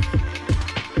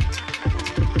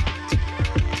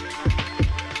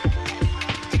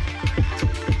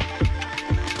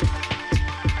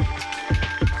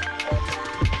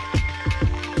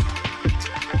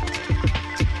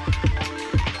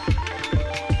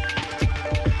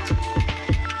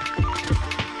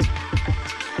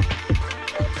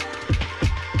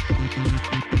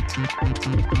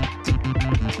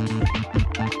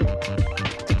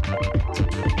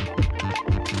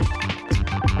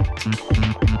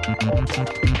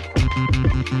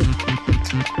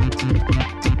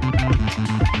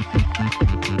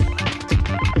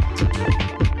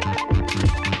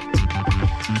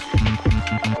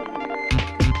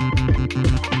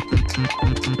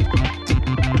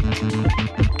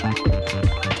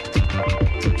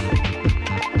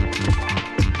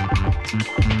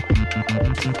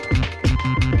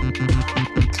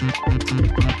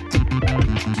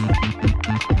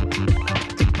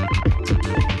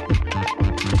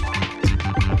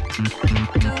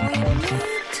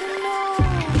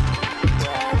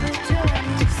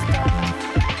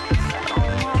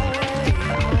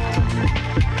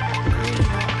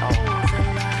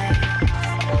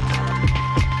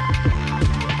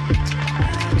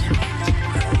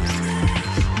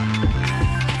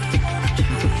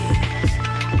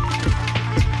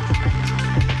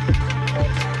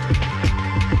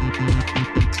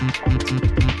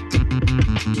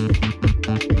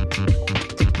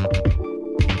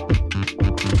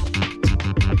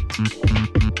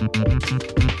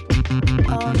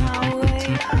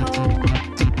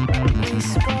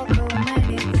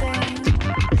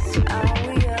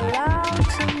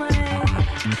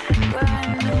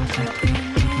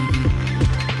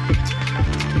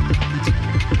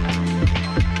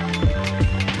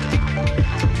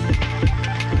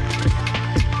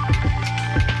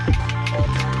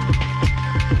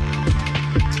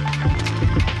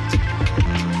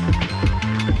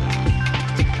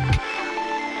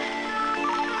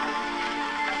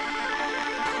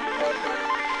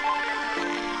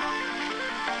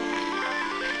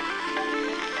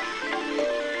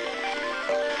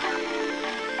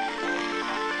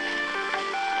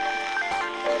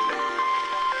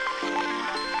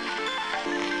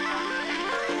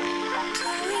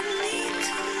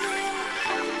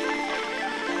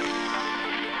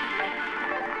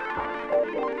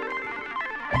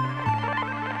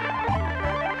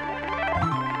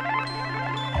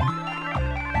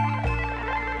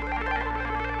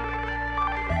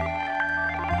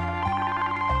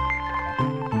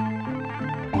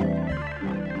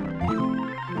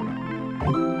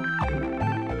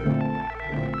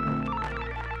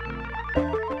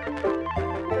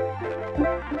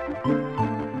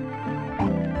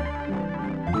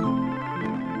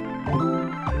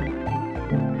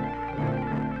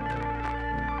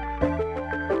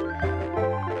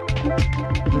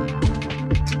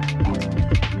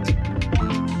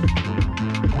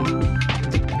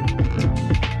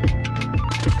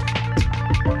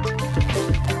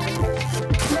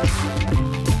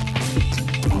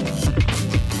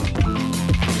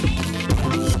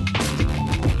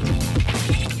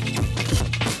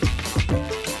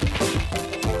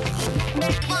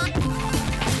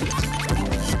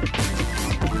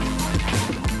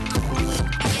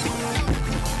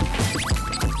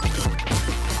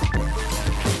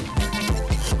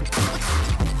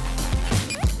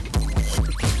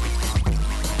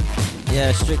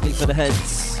 Yeah, strictly for the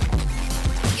heads.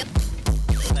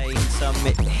 Playing some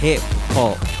hip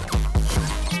hop.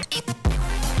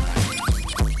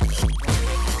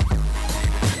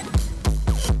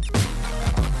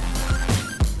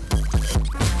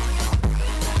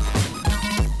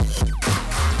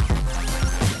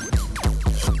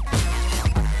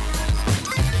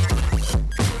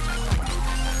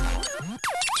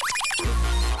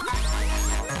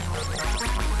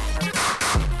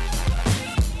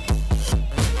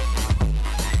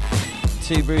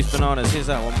 Two Bruce Bananas. Here's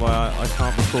that one by I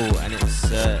Can't Recall, and it's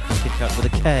Kid Cut with a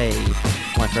K,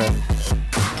 my friend.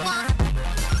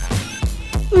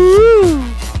 Ooh!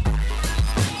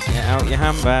 Get out your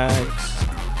handbags.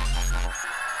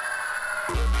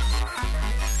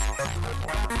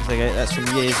 Okay, that's from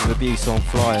years of abuse on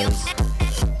flyers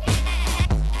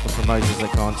for promoters they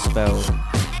can't spell.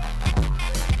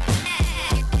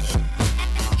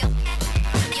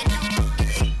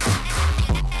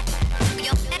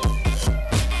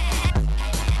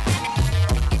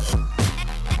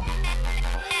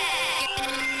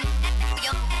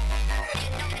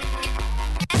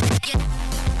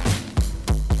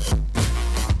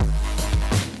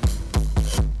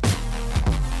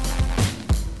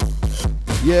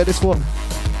 Yeah, this one.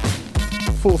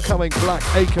 Forthcoming Black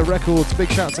Acre Records. Big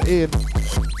shout to Ian,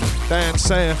 Dan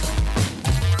Sayer.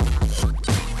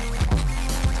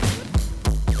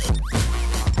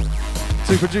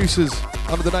 Two producers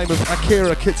under the name of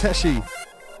Akira Kiteshi.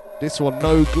 This one,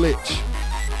 No Glitch.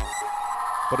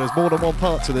 But there's more than one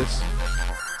part to this.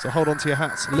 So hold on to your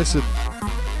hats, listen.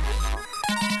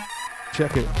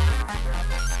 Check it.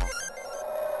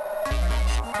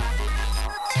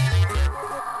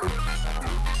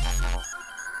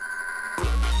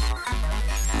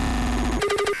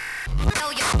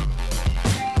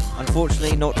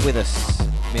 Unfortunately, not with us,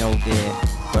 me old dear,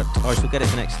 but I shall get it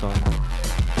for next time.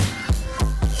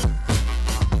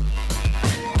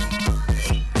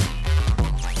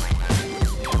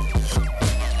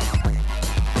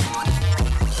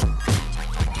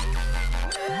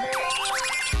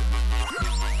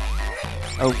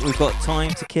 Oh, we've got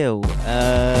time to kill.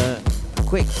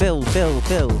 Quick, Phil.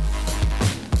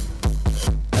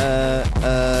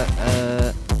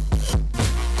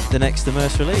 The next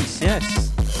Immerse release, yes.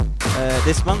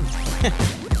 This month.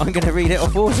 I'm going to read it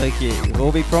off auto cue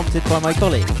or be prompted by my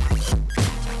colleague.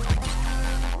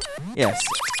 Yes.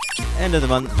 End of the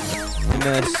month.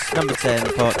 Immerse number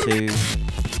 10, part 2.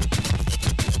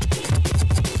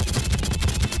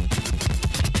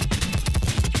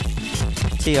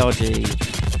 TRG.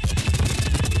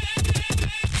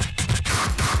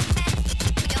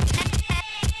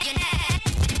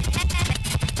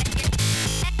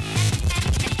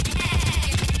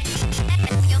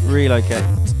 Relocate.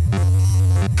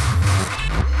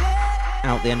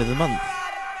 Out the end of the month.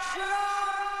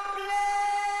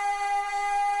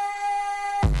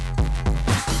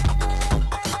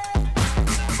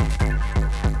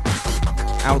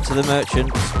 Out to the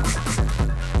merchant.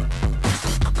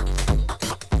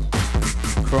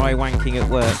 Cry wanking at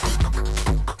work.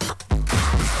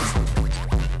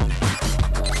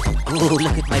 Ooh,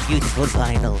 look at my beautiful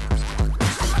vinyl.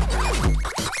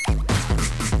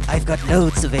 I've got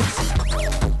loads of it.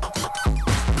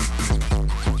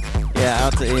 Yeah,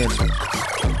 out to Ian.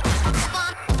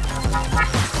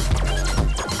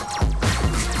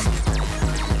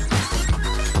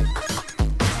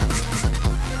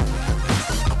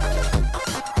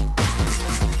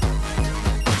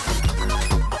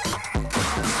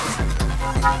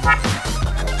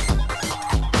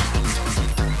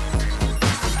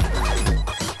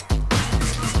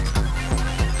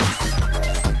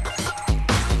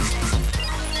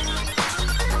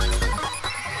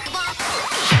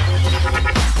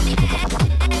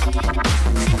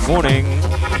 Morning.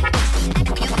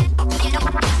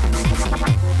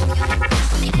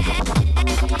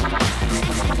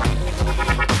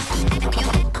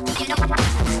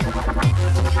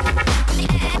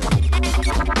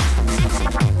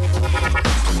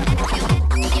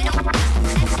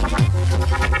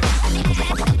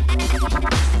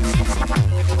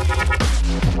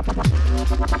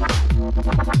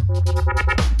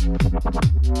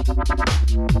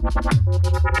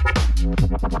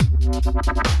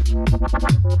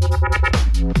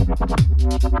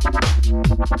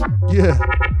 Yeah.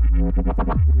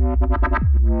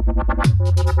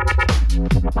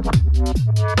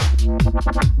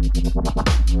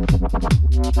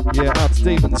 Yeah, out to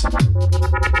Demons.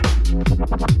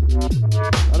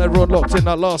 And everyone locked in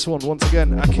that last one once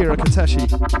again, Akira Kiteshi.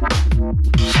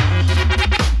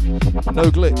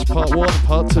 No Glitch, part 1,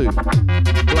 part 2.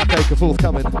 Black Acre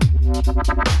forthcoming.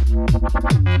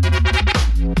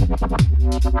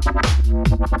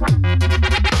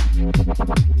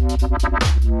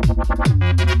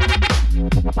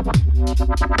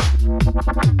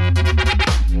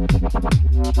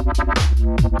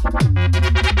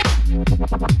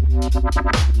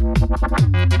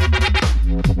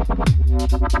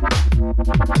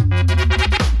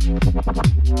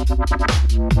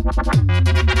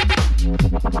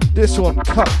 This one,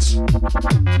 Cut,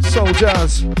 Soul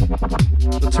Jazz,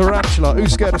 the Tarantula.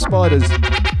 Who's scared of spiders?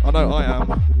 I know I am.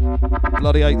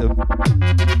 Bloody hate them.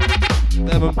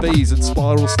 Them and bees and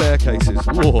spiral staircases.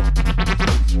 Whoa. No,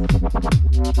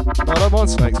 I don't mind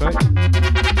snakes, mate.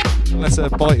 Unless they're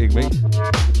biting me.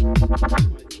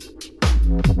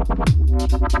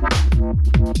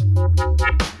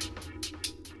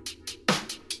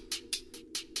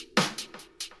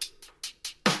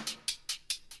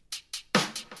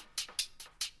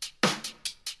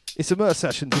 It's Immerse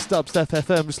Sessions with Dubstep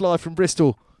FM. It's live from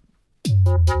Bristol.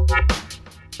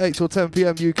 8 till 10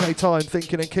 PM UK time,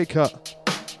 thinking and kick cut.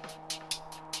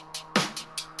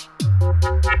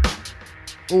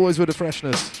 Always with the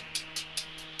freshness.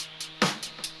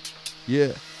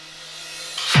 Yeah.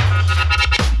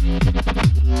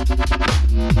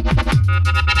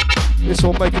 This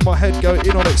one making my head go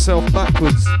in on itself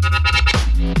backwards.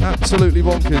 Absolutely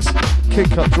bonkers.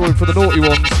 Kid Cut drawing for the naughty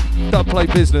ones. Dub Play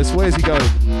Business. Where's he going?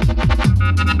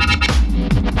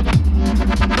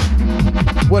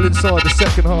 Well inside the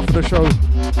second half of the show.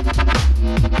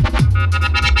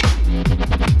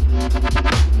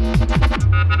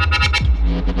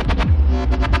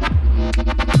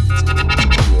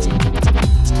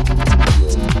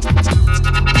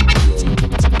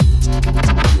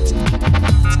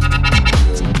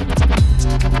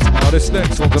 This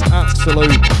next one's an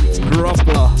absolute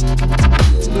grumbler.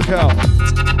 Look out.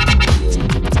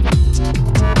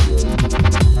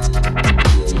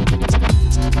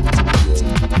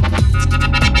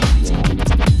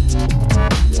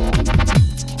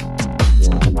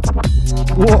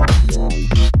 What?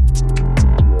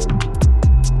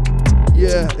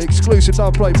 Yeah, exclusive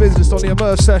Dub Play Business on the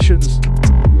Immerse Sessions.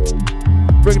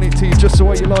 Bringing it to you just the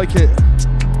way you like it.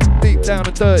 Deep down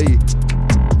and dirty.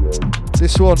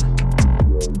 This one.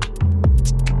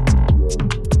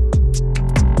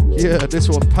 Yeah, this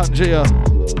one, Pangea.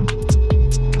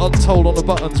 Untold on the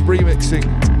Buttons, remixing.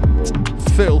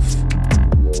 Filth.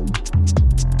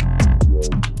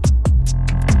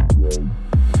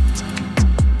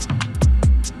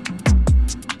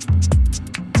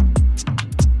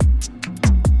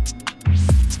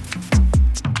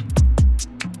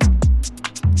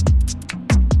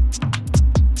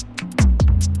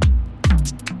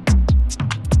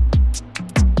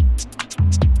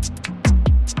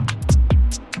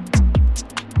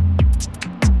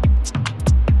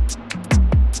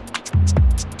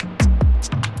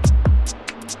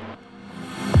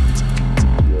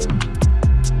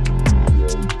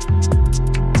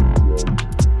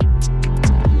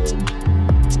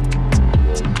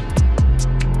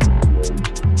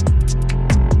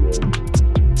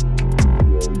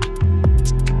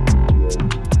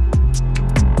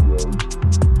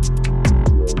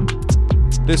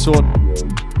 This one,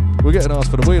 we're getting asked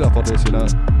for the wheel up on this, you know.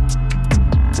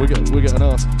 We're getting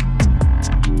asked.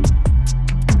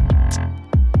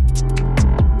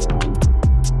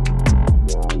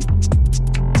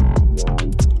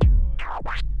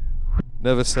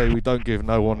 Never say we don't give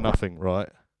no one nothing, right?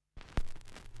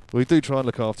 We do try and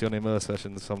look after you on the Immerse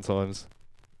Sessions sometimes.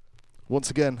 Once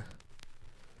again,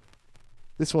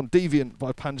 this one, Deviant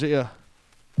by Pangea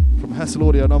from Hessel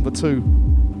Audio number 2.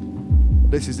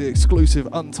 This is the exclusive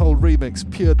Untold remix,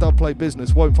 pure Dub Play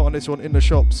Business. Won't find this one in the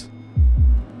shops,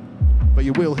 but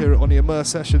you will hear it on the Immerse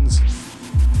Sessions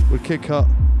with Kid Cut,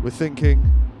 with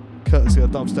Thinking, courtesy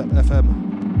of Dubstep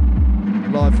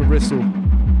FM, live from Bristol.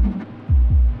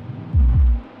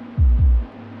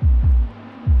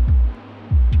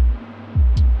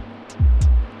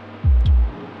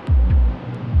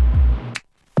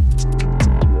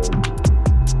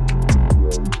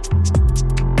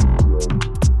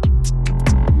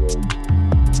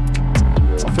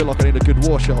 I feel like I need a good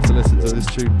wash after listening to this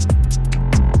tune.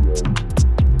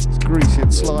 It's greasy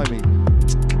and slimy.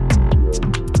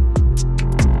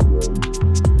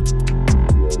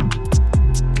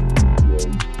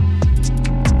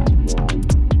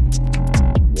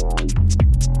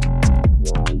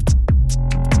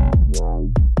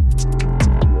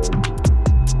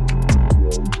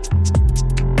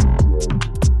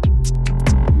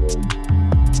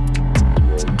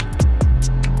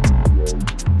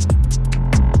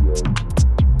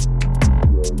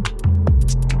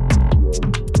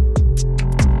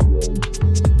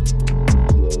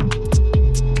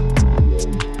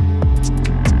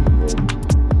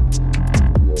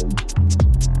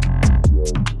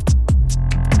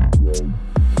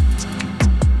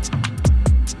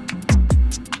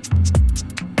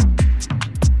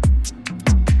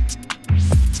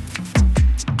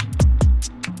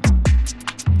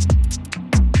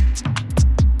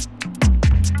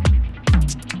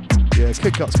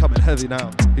 Kid Cut's coming heavy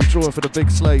now. He's drawing for the big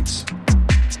slates.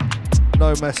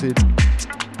 No message.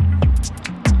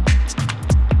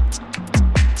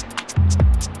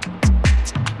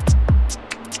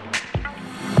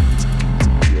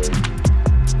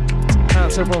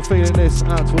 Out to everyone feeling this.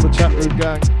 Out to all the chat room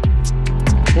gang.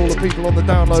 All the people on the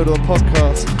download of the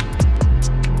podcast.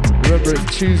 Remember,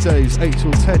 it's Tuesdays, 8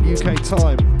 till 10 UK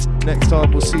time. Next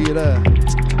time, we'll see you there.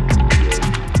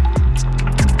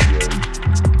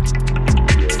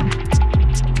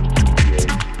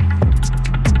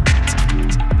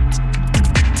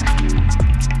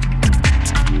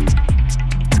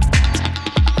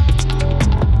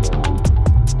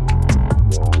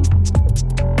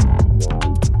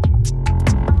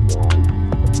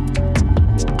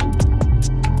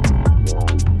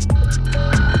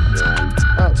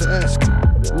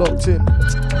 Locked in.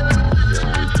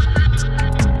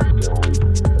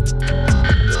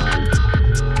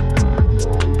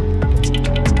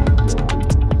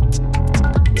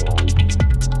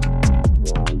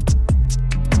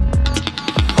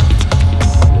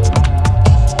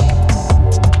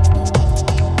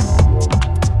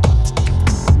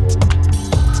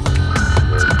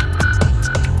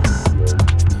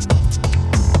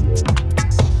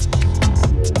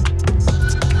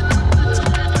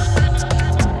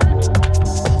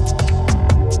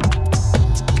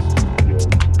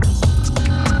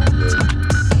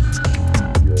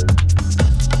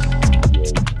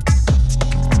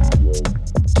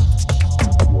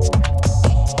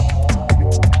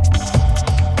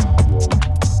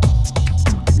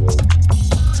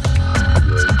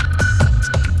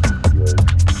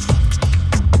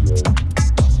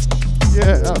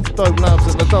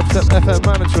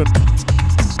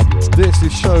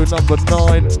 is show number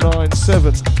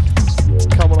 997.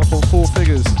 Coming up on 4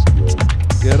 figures.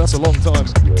 Yeah, that's a long time.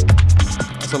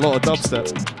 That's a lot of dubstep.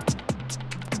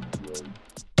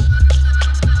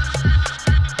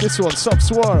 This one,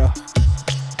 Subswara.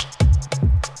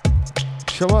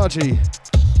 Shamaji,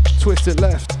 Twist It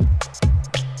Left.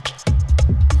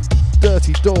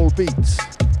 Dirty Doll Beats.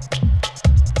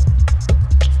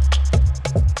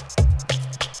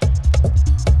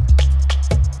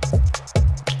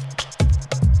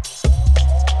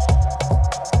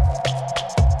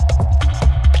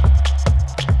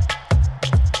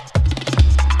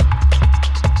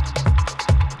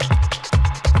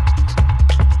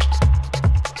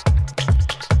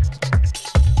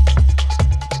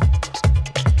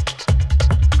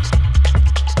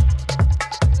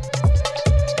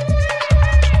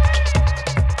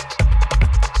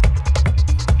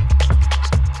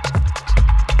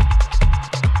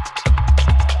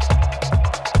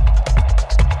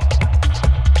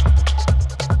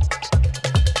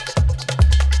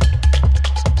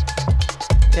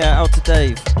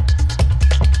 Dave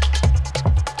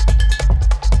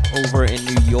over in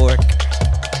New York.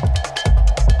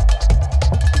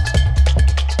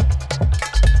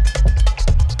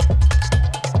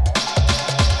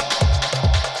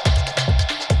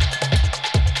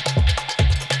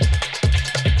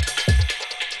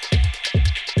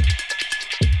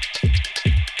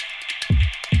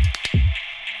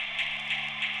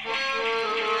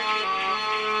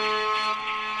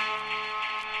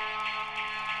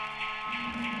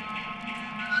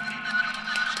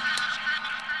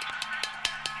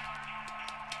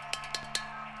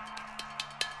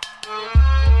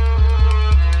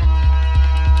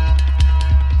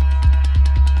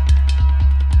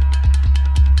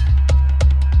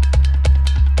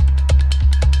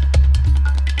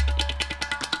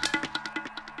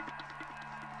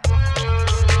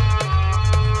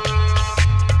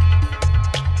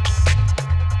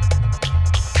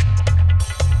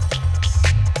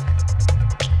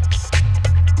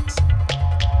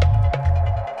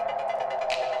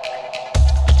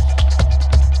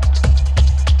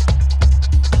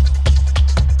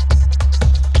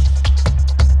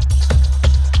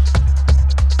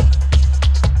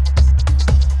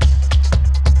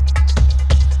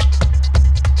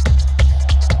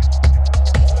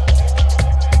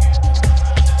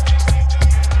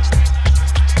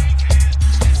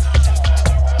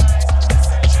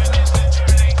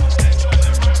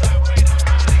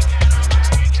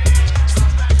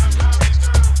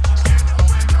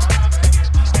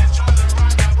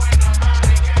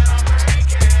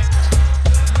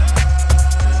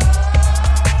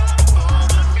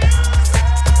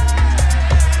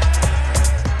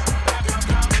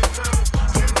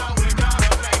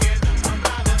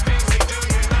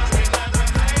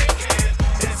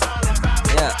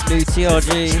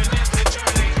 TRG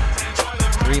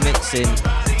remixing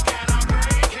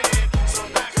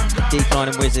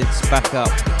Declining Wizards, Back Up,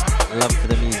 Love for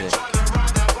the Music.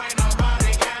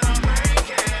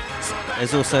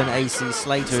 There's also an AC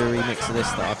Slater remix of this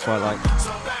that I quite like.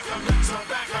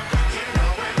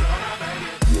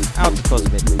 Out to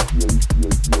Cosmic.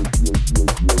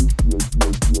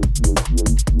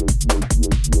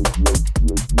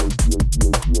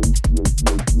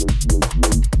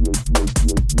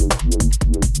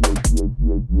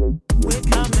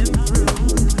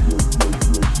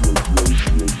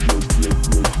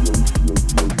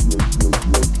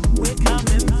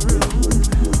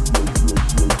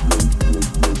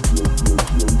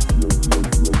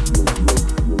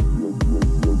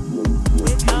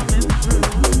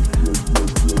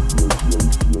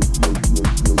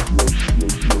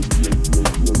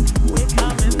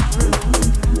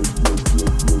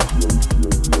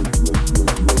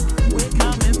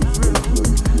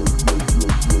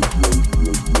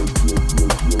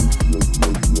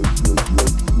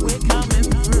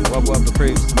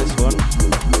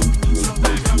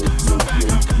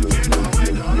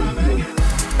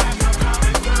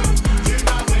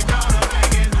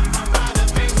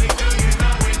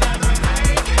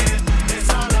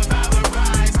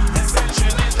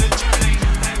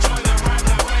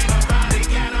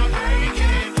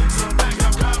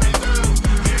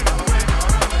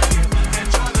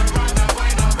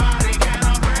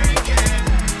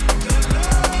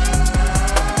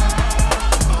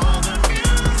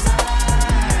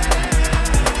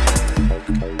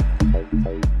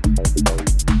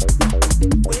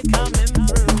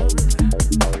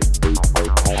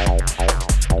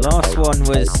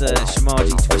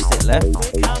 Shamaji, Twist It Left,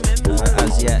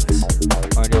 as yet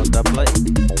only on dubplate.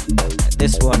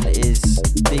 This one is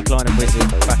Declining Wizard,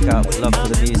 Back Up, Love for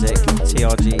the Music,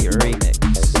 TRG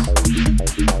remix.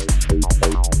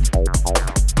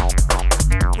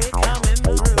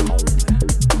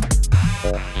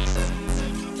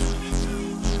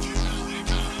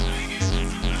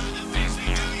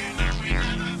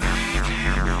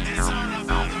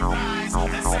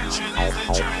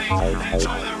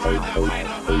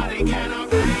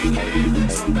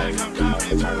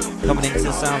 Coming into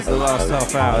the sounds of the last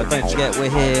half hour. Don't forget we're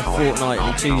here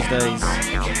fortnightly Tuesdays,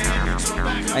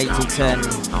 8 till 10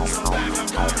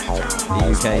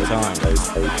 UK time.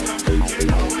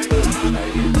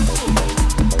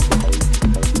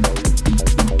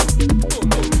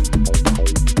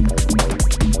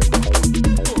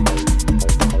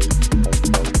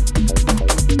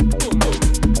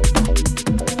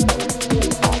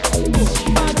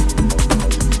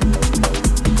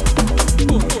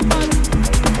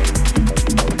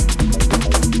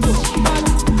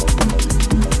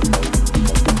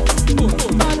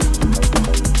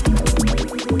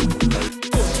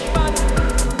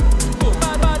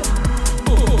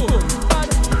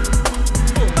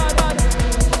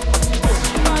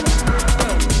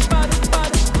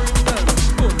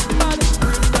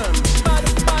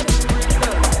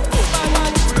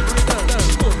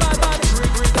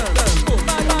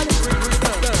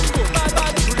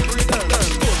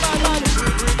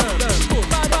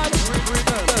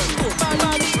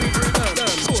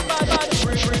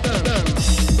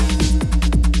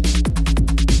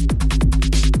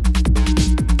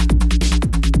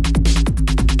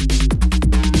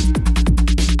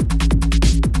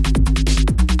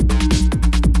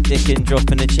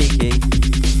 Dropping a cheeky.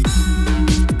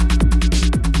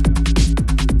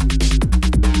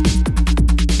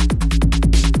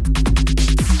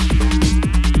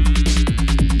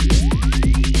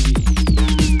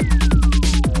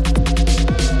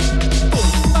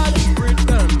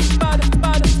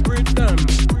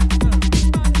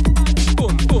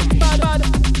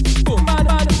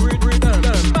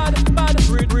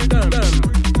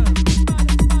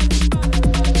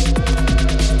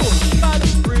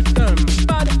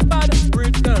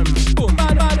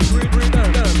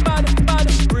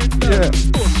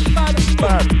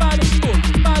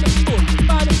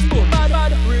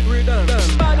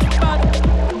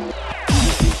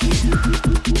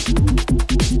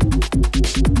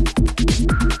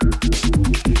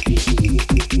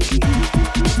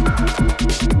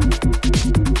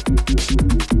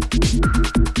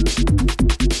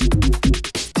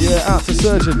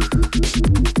 Surgeon,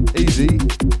 easy.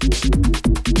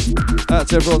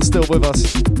 That's everyone still with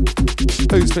us.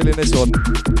 Who's feeling this one?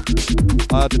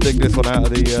 I had to dig this one out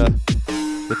of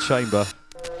the chamber.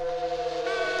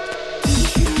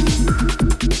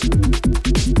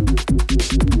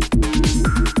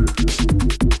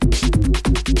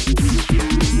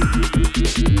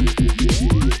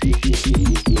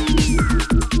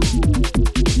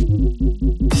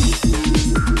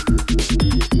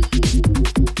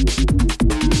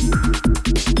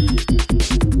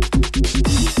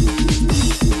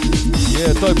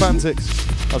 Dope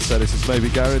antics. I'd say this is maybe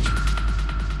garage.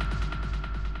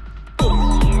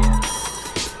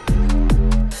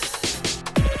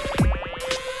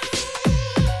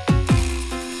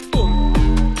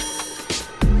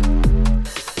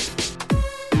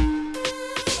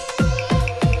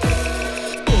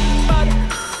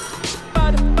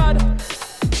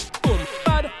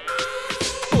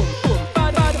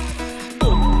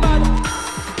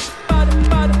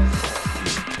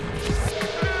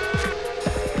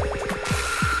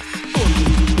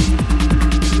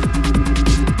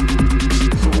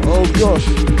 Gosh,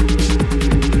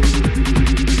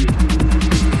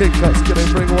 Kid Cut's gonna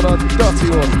bring one a dirty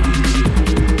one.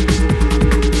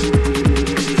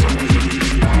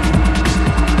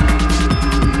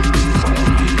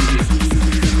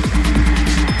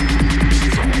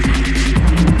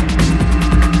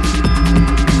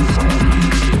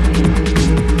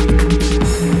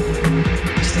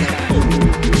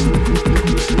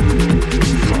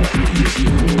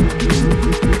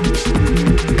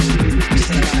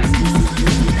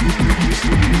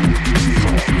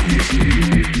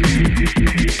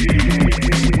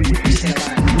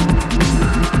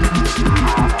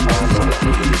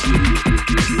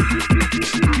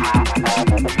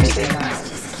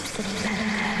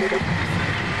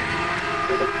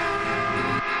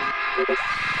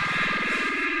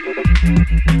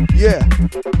 Yeah,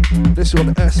 this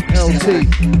one SLT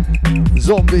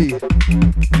Zombie.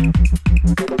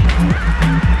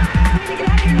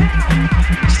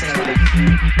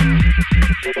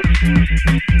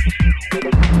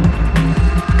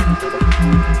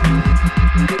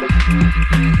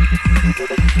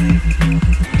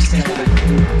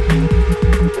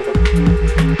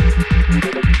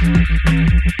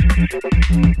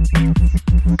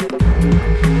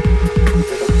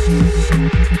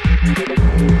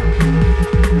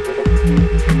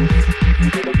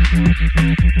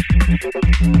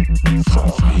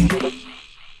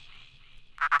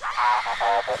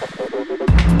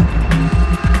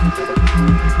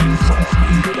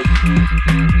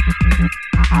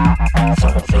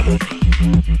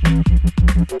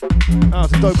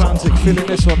 feeling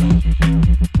this one.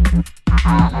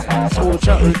 All the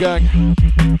chat room gang,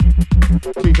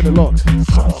 keeping it locked.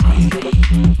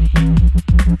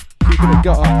 Keeping it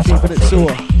gutter, keeping it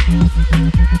sore.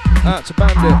 Out to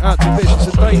Bandit, out to Vicious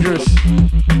and Dangerous.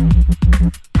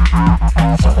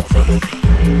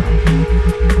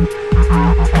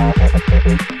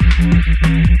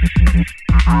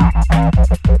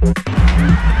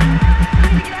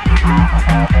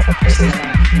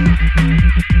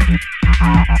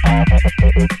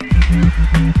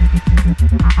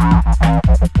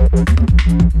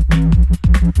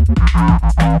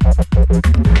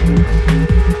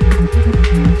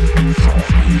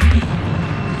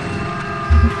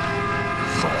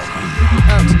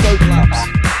 Out to Dope Labs.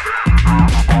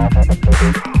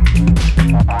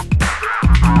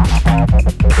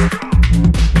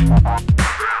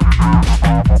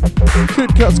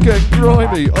 Kid Cut's getting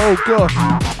grimy, oh gosh.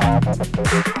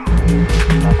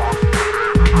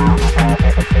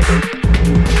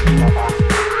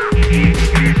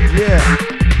 Yeah.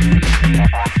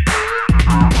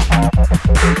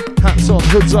 Hats on,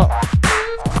 hoods up.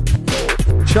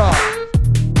 Chart.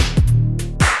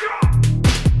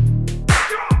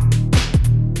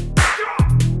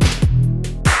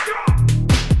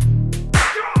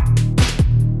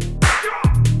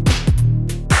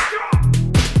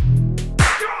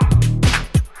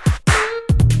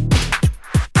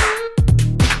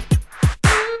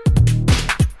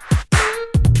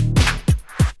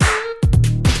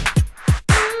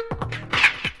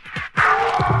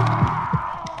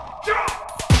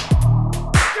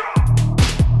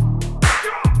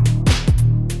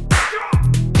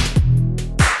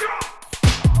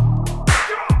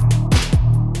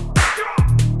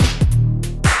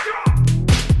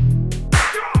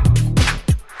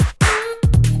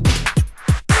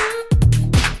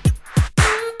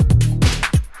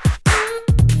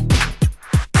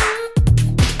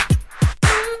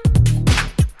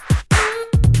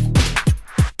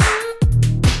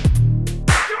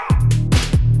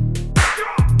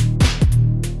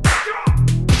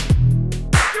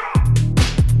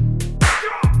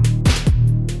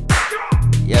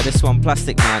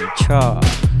 Plastic Man, Char.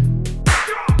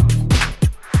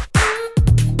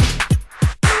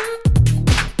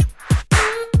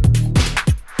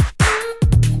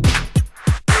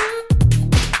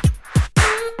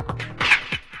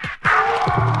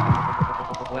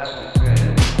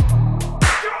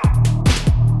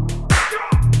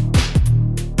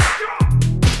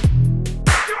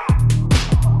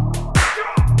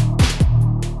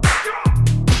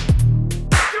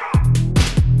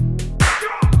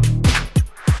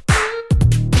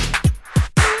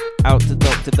 Out to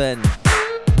Dr. Ben.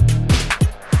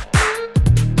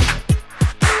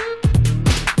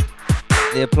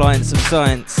 The appliance of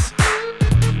science.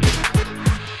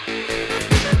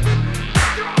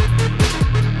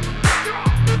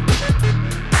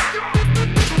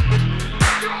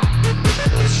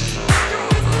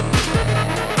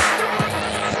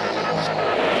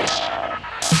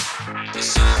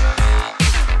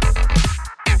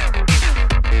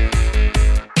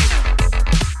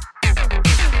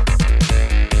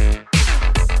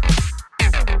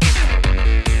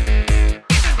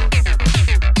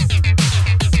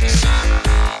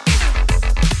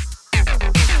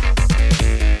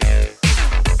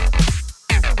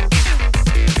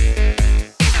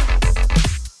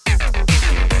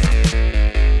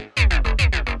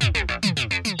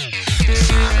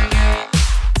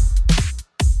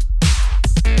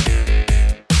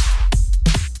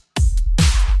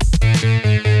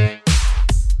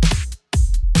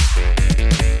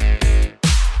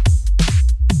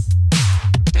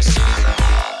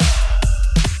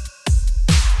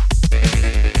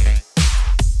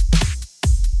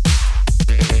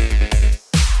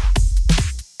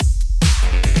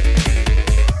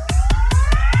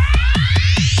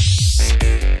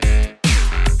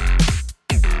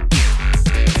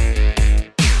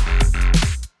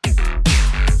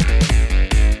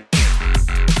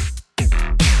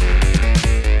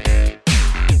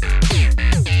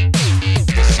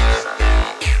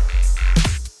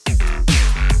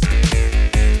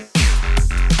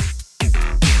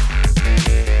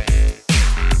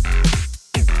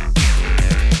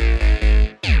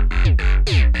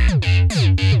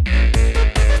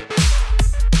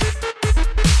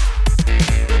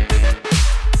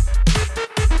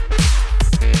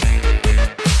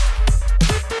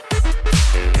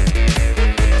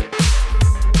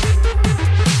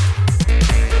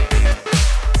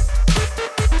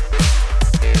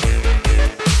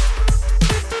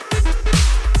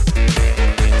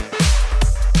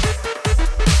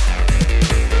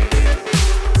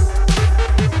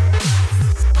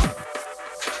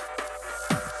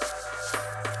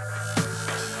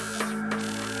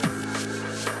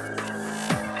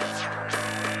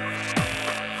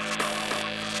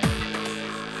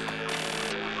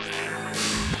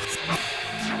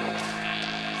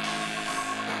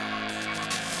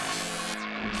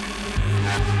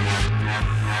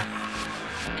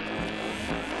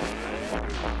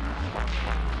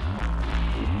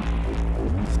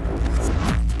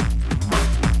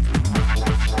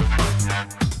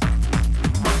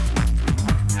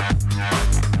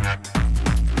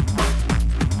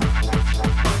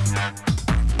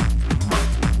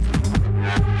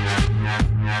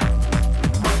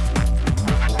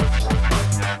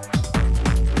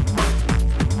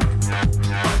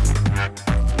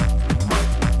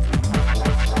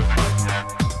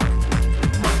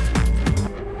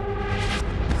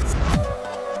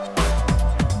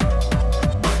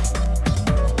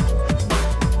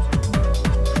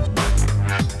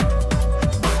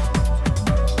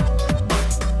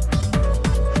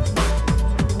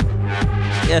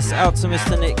 Yes, out to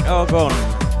Mr. Nick Argon.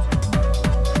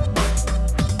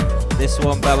 This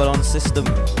one, Babylon System.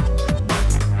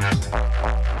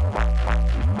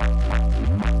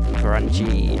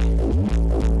 Crunchy.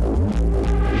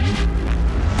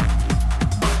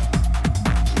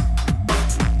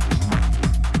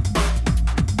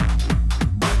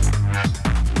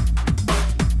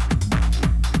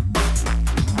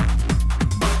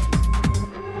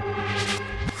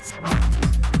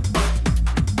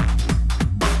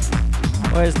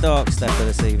 Where's Dark Stepper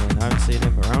this evening? I haven't seen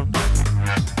him around.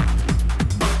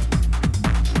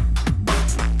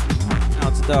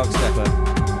 Out to Dark Stepper.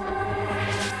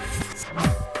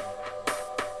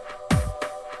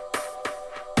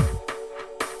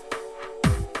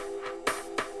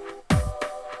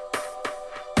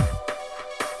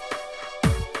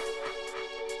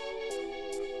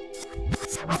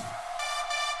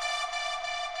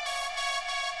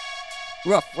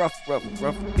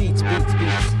 Rough beats.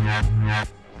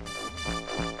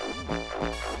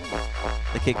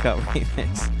 The Kid Cut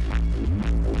remix.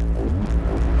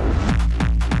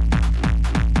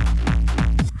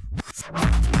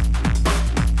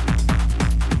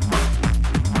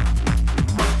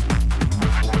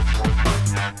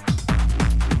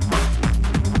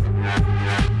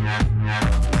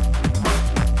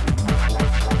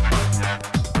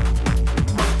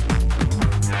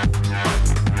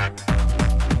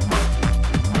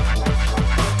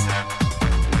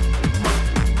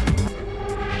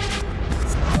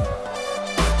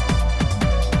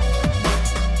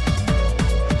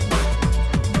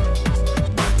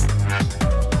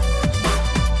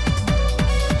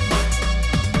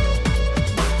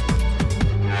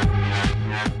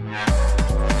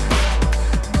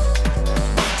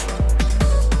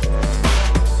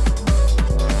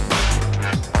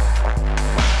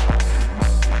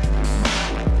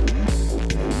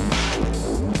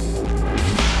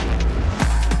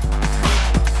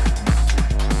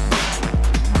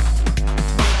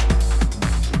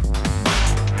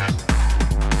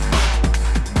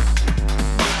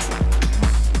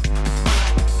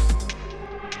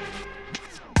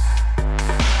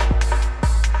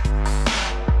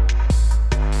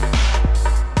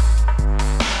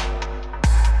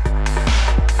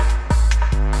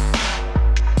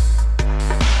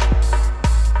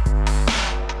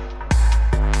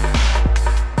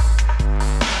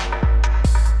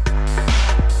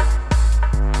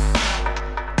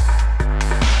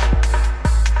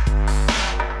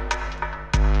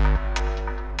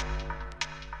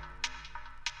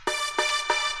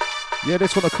 Yeah,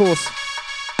 this one, of course,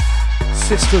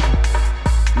 System,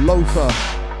 Loafer,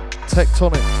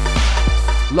 Tectonic.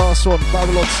 Last one,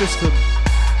 Babylon System,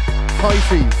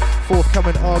 Hyphy,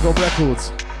 forthcoming Argon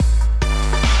Records.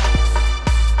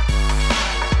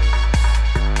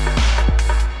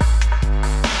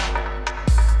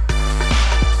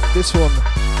 This one,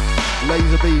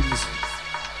 Laser Beams.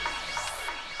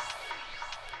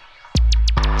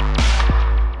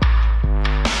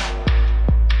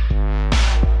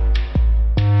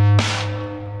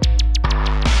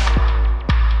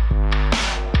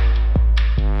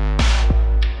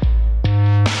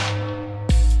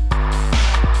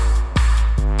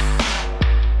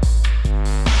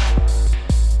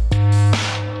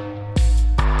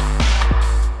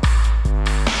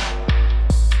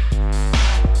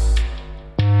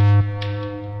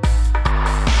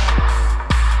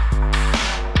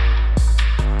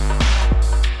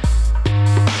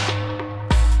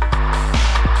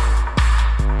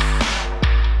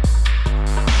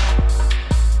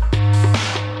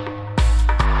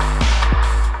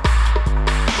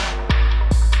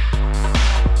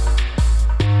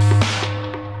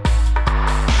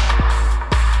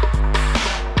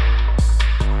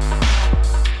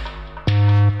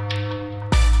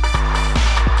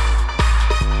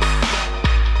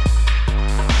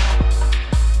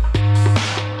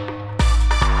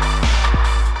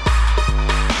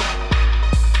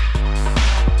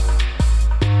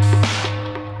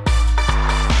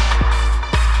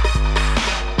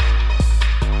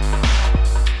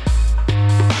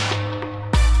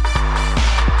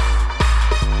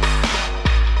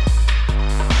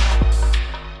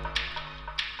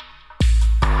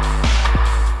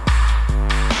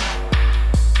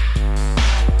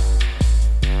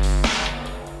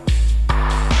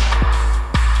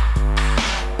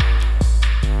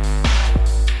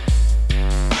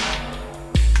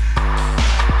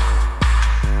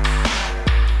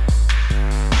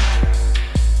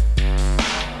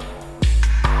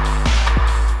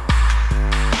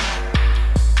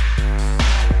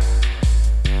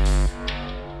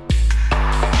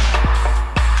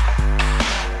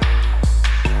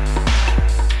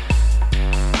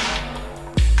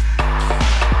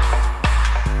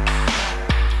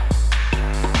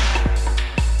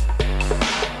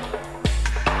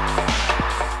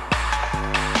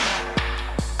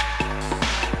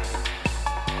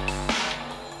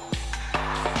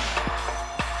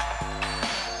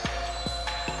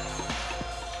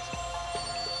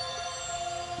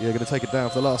 Yeah, going to take it down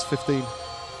for the last 15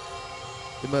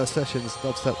 Immerse Sessions,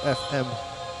 Dubstep FM.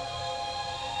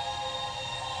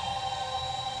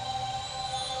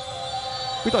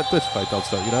 We don't just play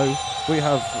dubstep, you know. We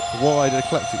have wide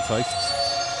eclectic tastes.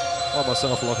 I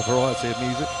myself like a variety of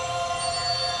music.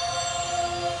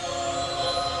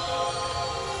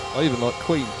 I even like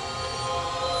Queen.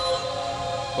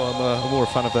 But I'm more a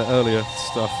fan of their earlier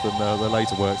stuff than their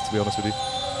later works, to be honest with you.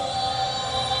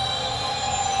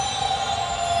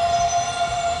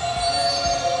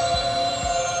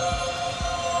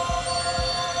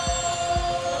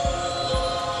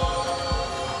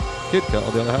 Kid Cut,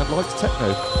 on the other hand, likes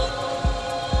techno.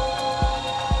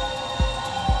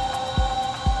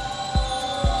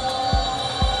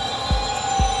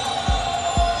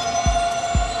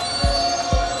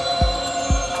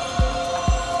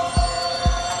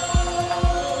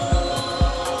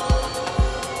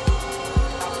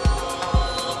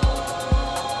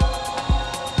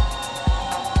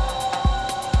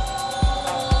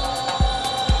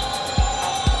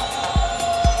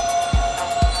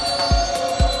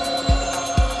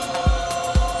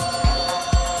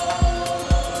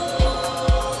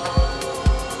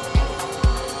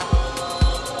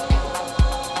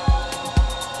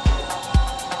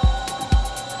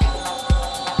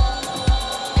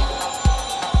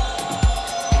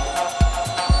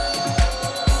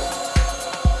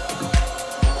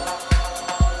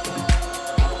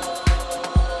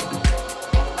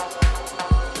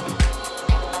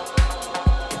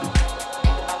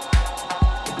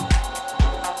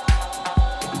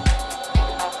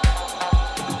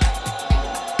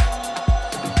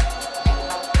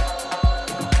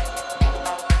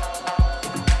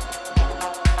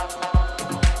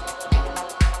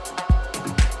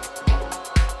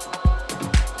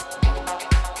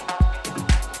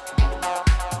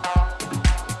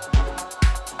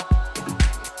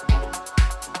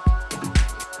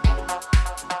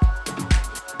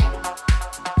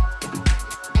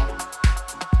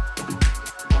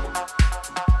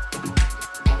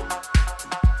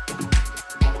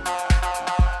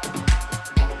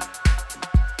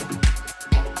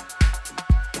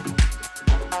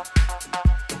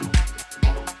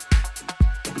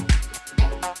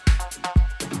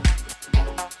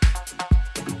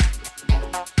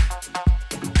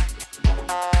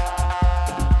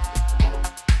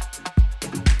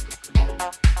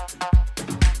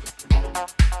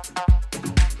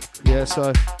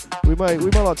 So we might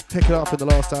like to pick it up in the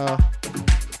last hour.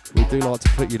 We do like to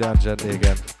put you down gently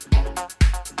again.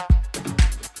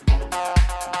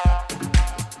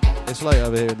 It's late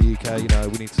over here in the UK, you know,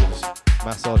 we need to just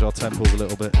massage our temples a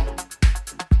little bit.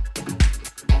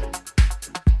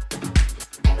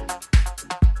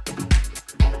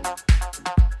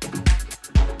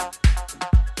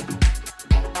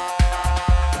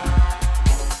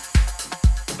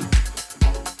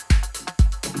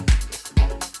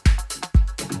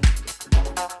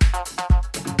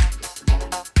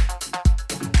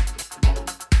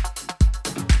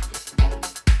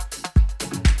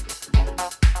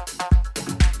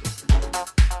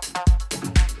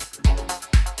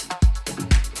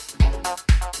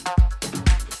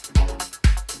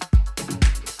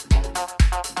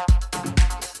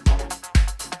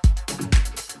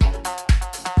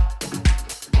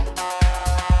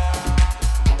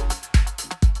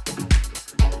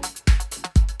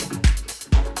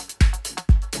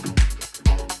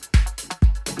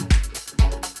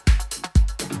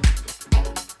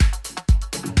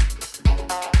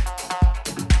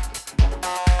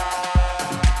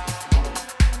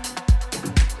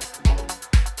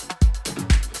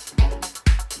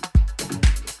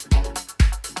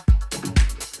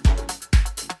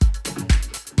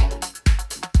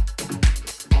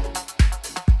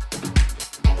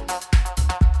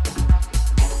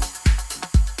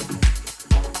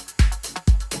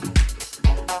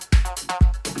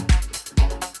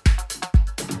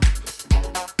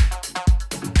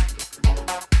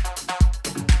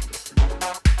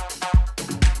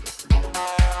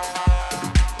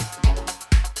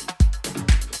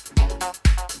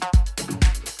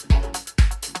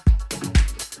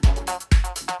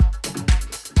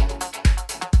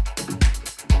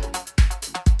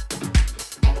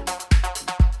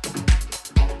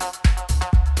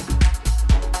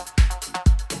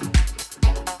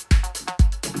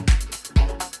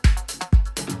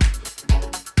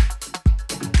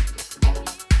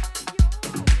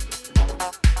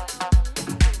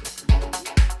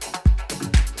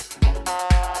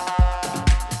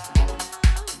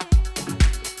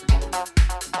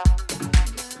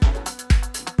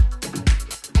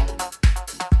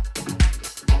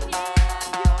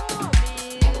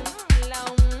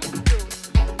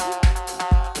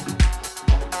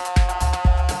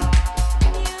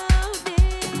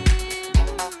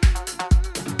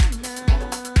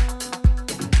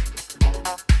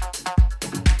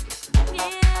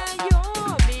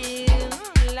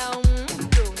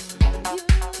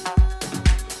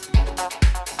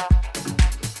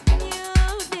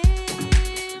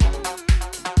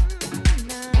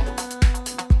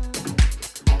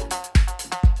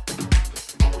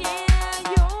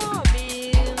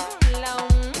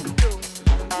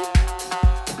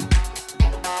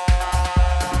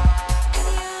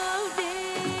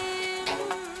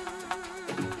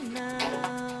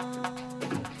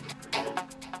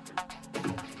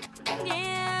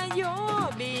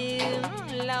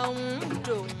 lòng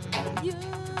trùng nhớ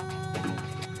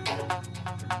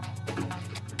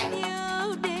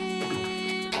nhớ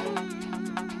đêm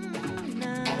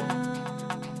nào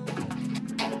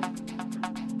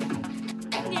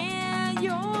nghe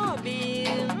gió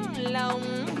biển lòng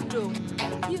trùng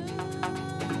nhớ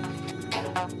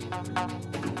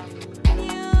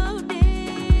nhớ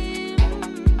đêm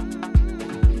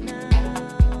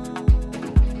nào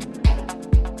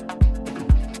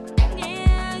nghe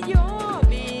gió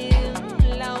biển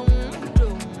lòng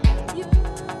trùng nhớ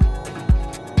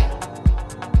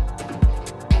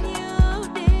nhớ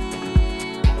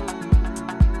đêm nào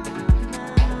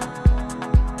nghe gió biển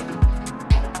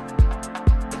lòng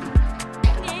trùng nhớ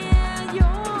nhớ đêm nghe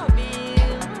gió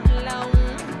biển lòng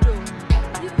trùng nhớ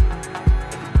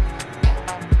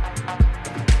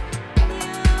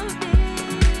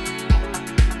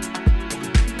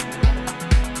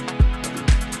nhớ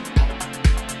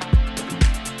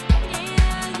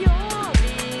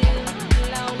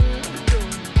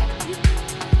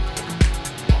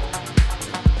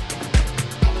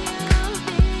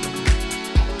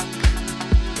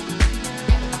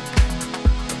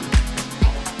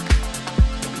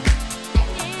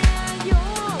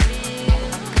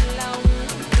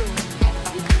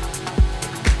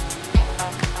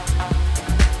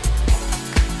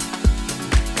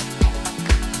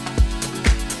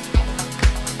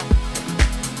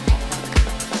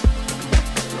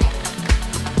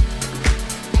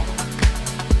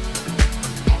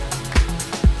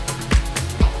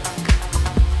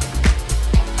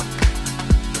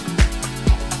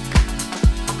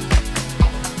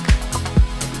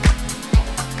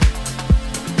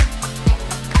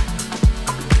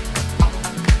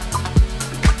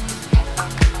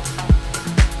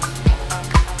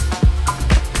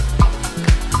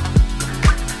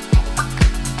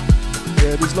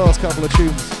Yeah, these last couple of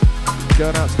tunes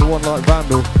going out to the one like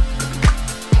Vandal.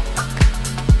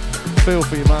 Feel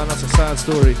for you, man, that's a sad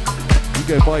story. You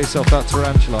go buy yourself that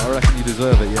tarantula, I reckon you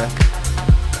deserve it, yeah?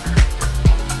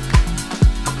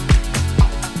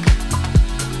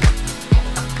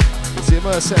 It's the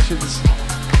Immerse Sessions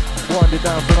winding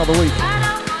down for another week.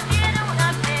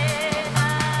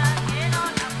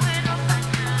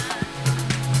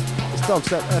 It's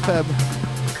Dubstep FM.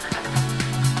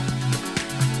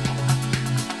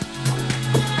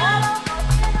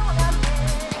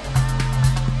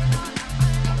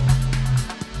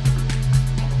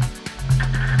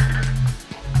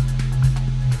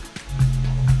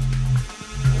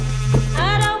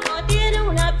 Arauco tiene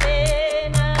una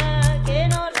pena que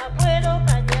no la puedo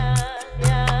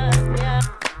callar.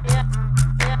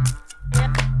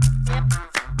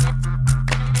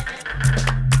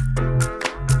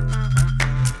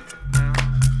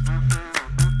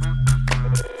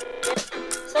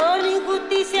 Son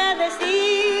injusticias de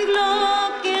siglo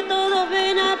que todos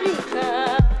ven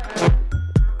aplicar.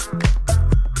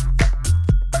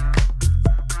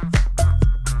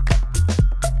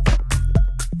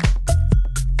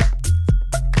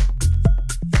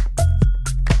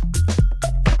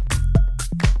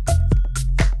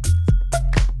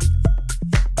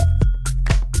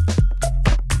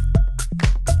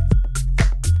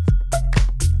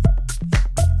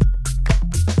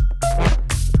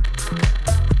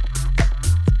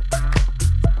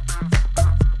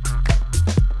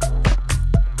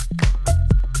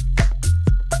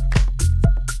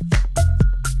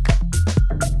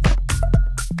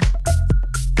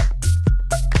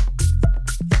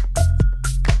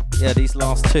 Yeah, these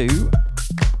last two.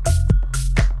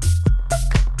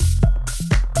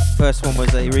 First one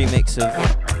was a remix of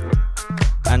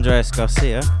Andreas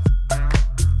Garcia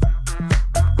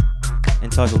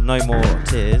entitled No More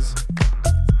Tears.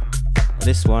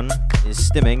 This one is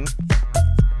Stimming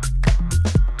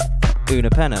Una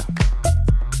Pena.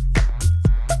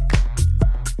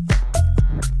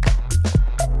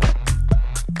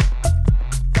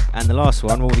 And the last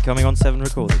one will be coming on 7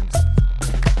 Recordings.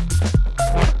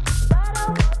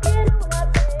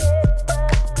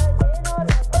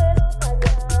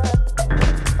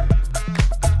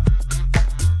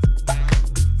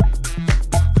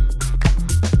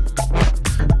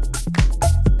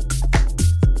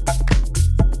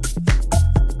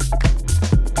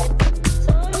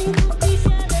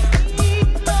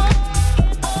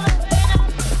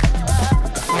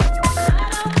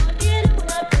 Tiene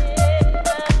una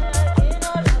pena que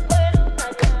no la puedo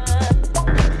callar.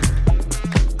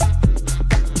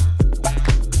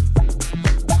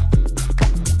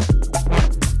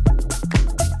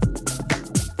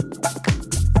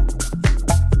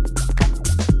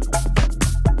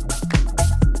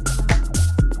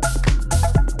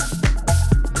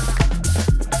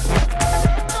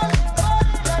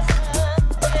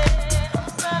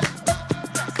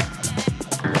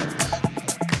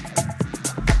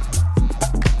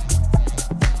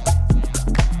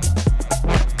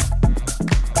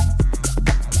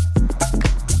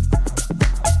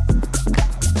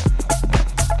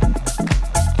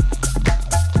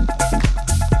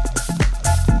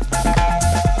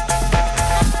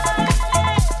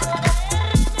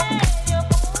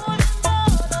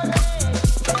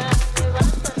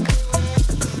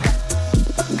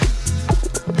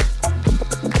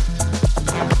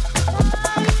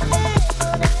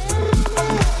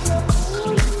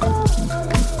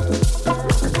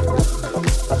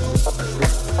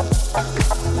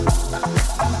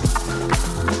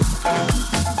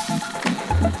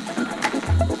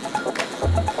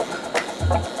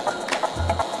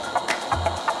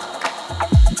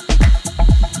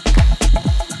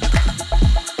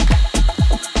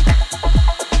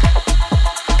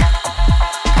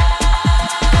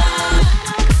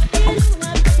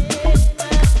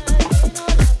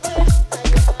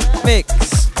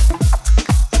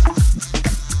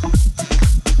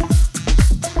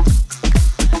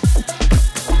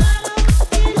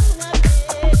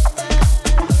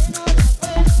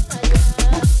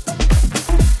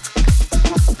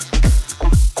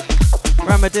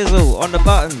 on the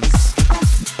buttons.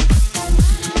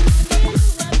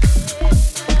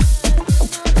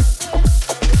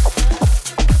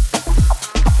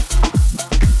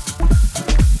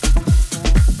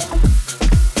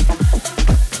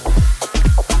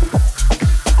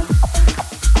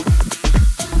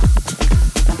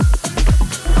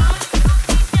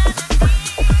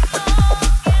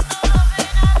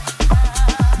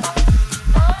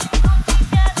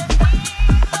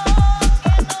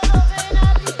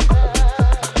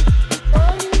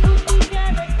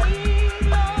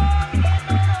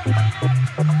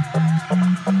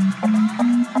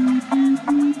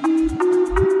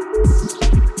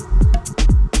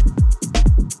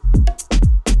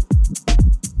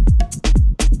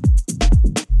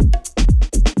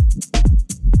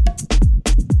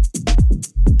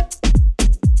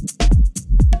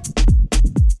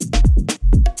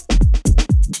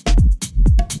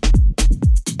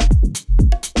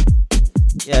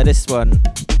 This one,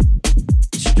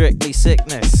 Strictly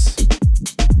Sickness.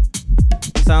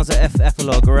 Sounds like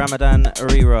Epilogue, Ramadan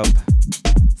Re-Rub.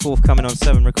 Forthcoming on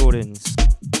 7 Recordings.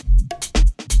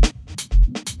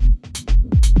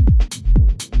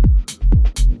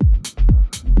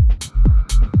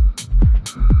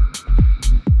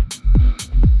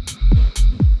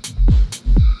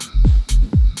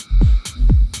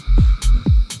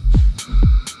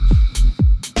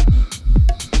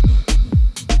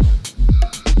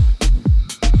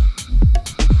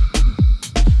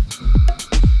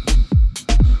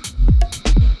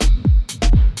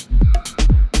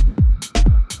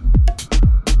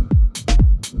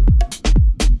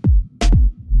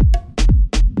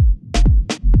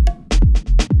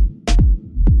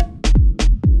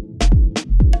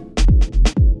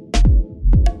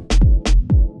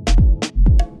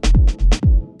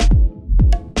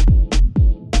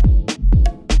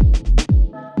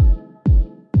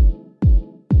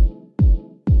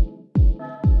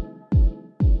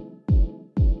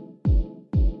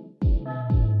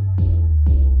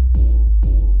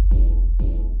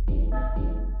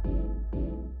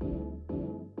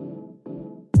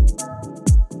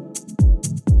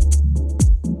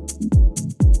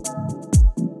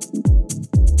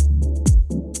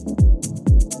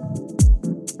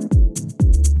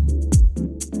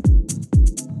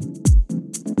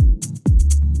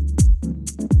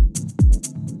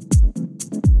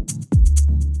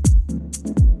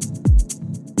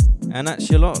 And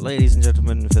that's your lot, ladies and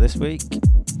gentlemen, for this week.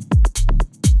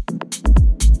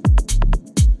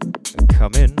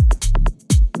 Come in.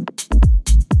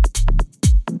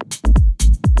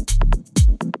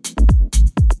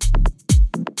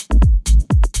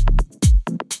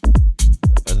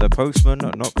 The postman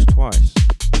knocks twice.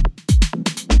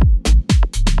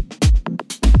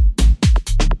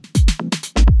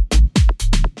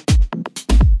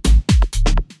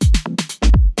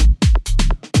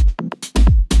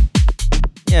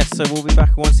 Yes, so we'll be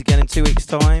back once again in 2 weeks'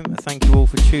 time. Thank you all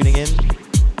for tuning in.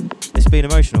 It's been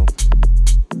emotional.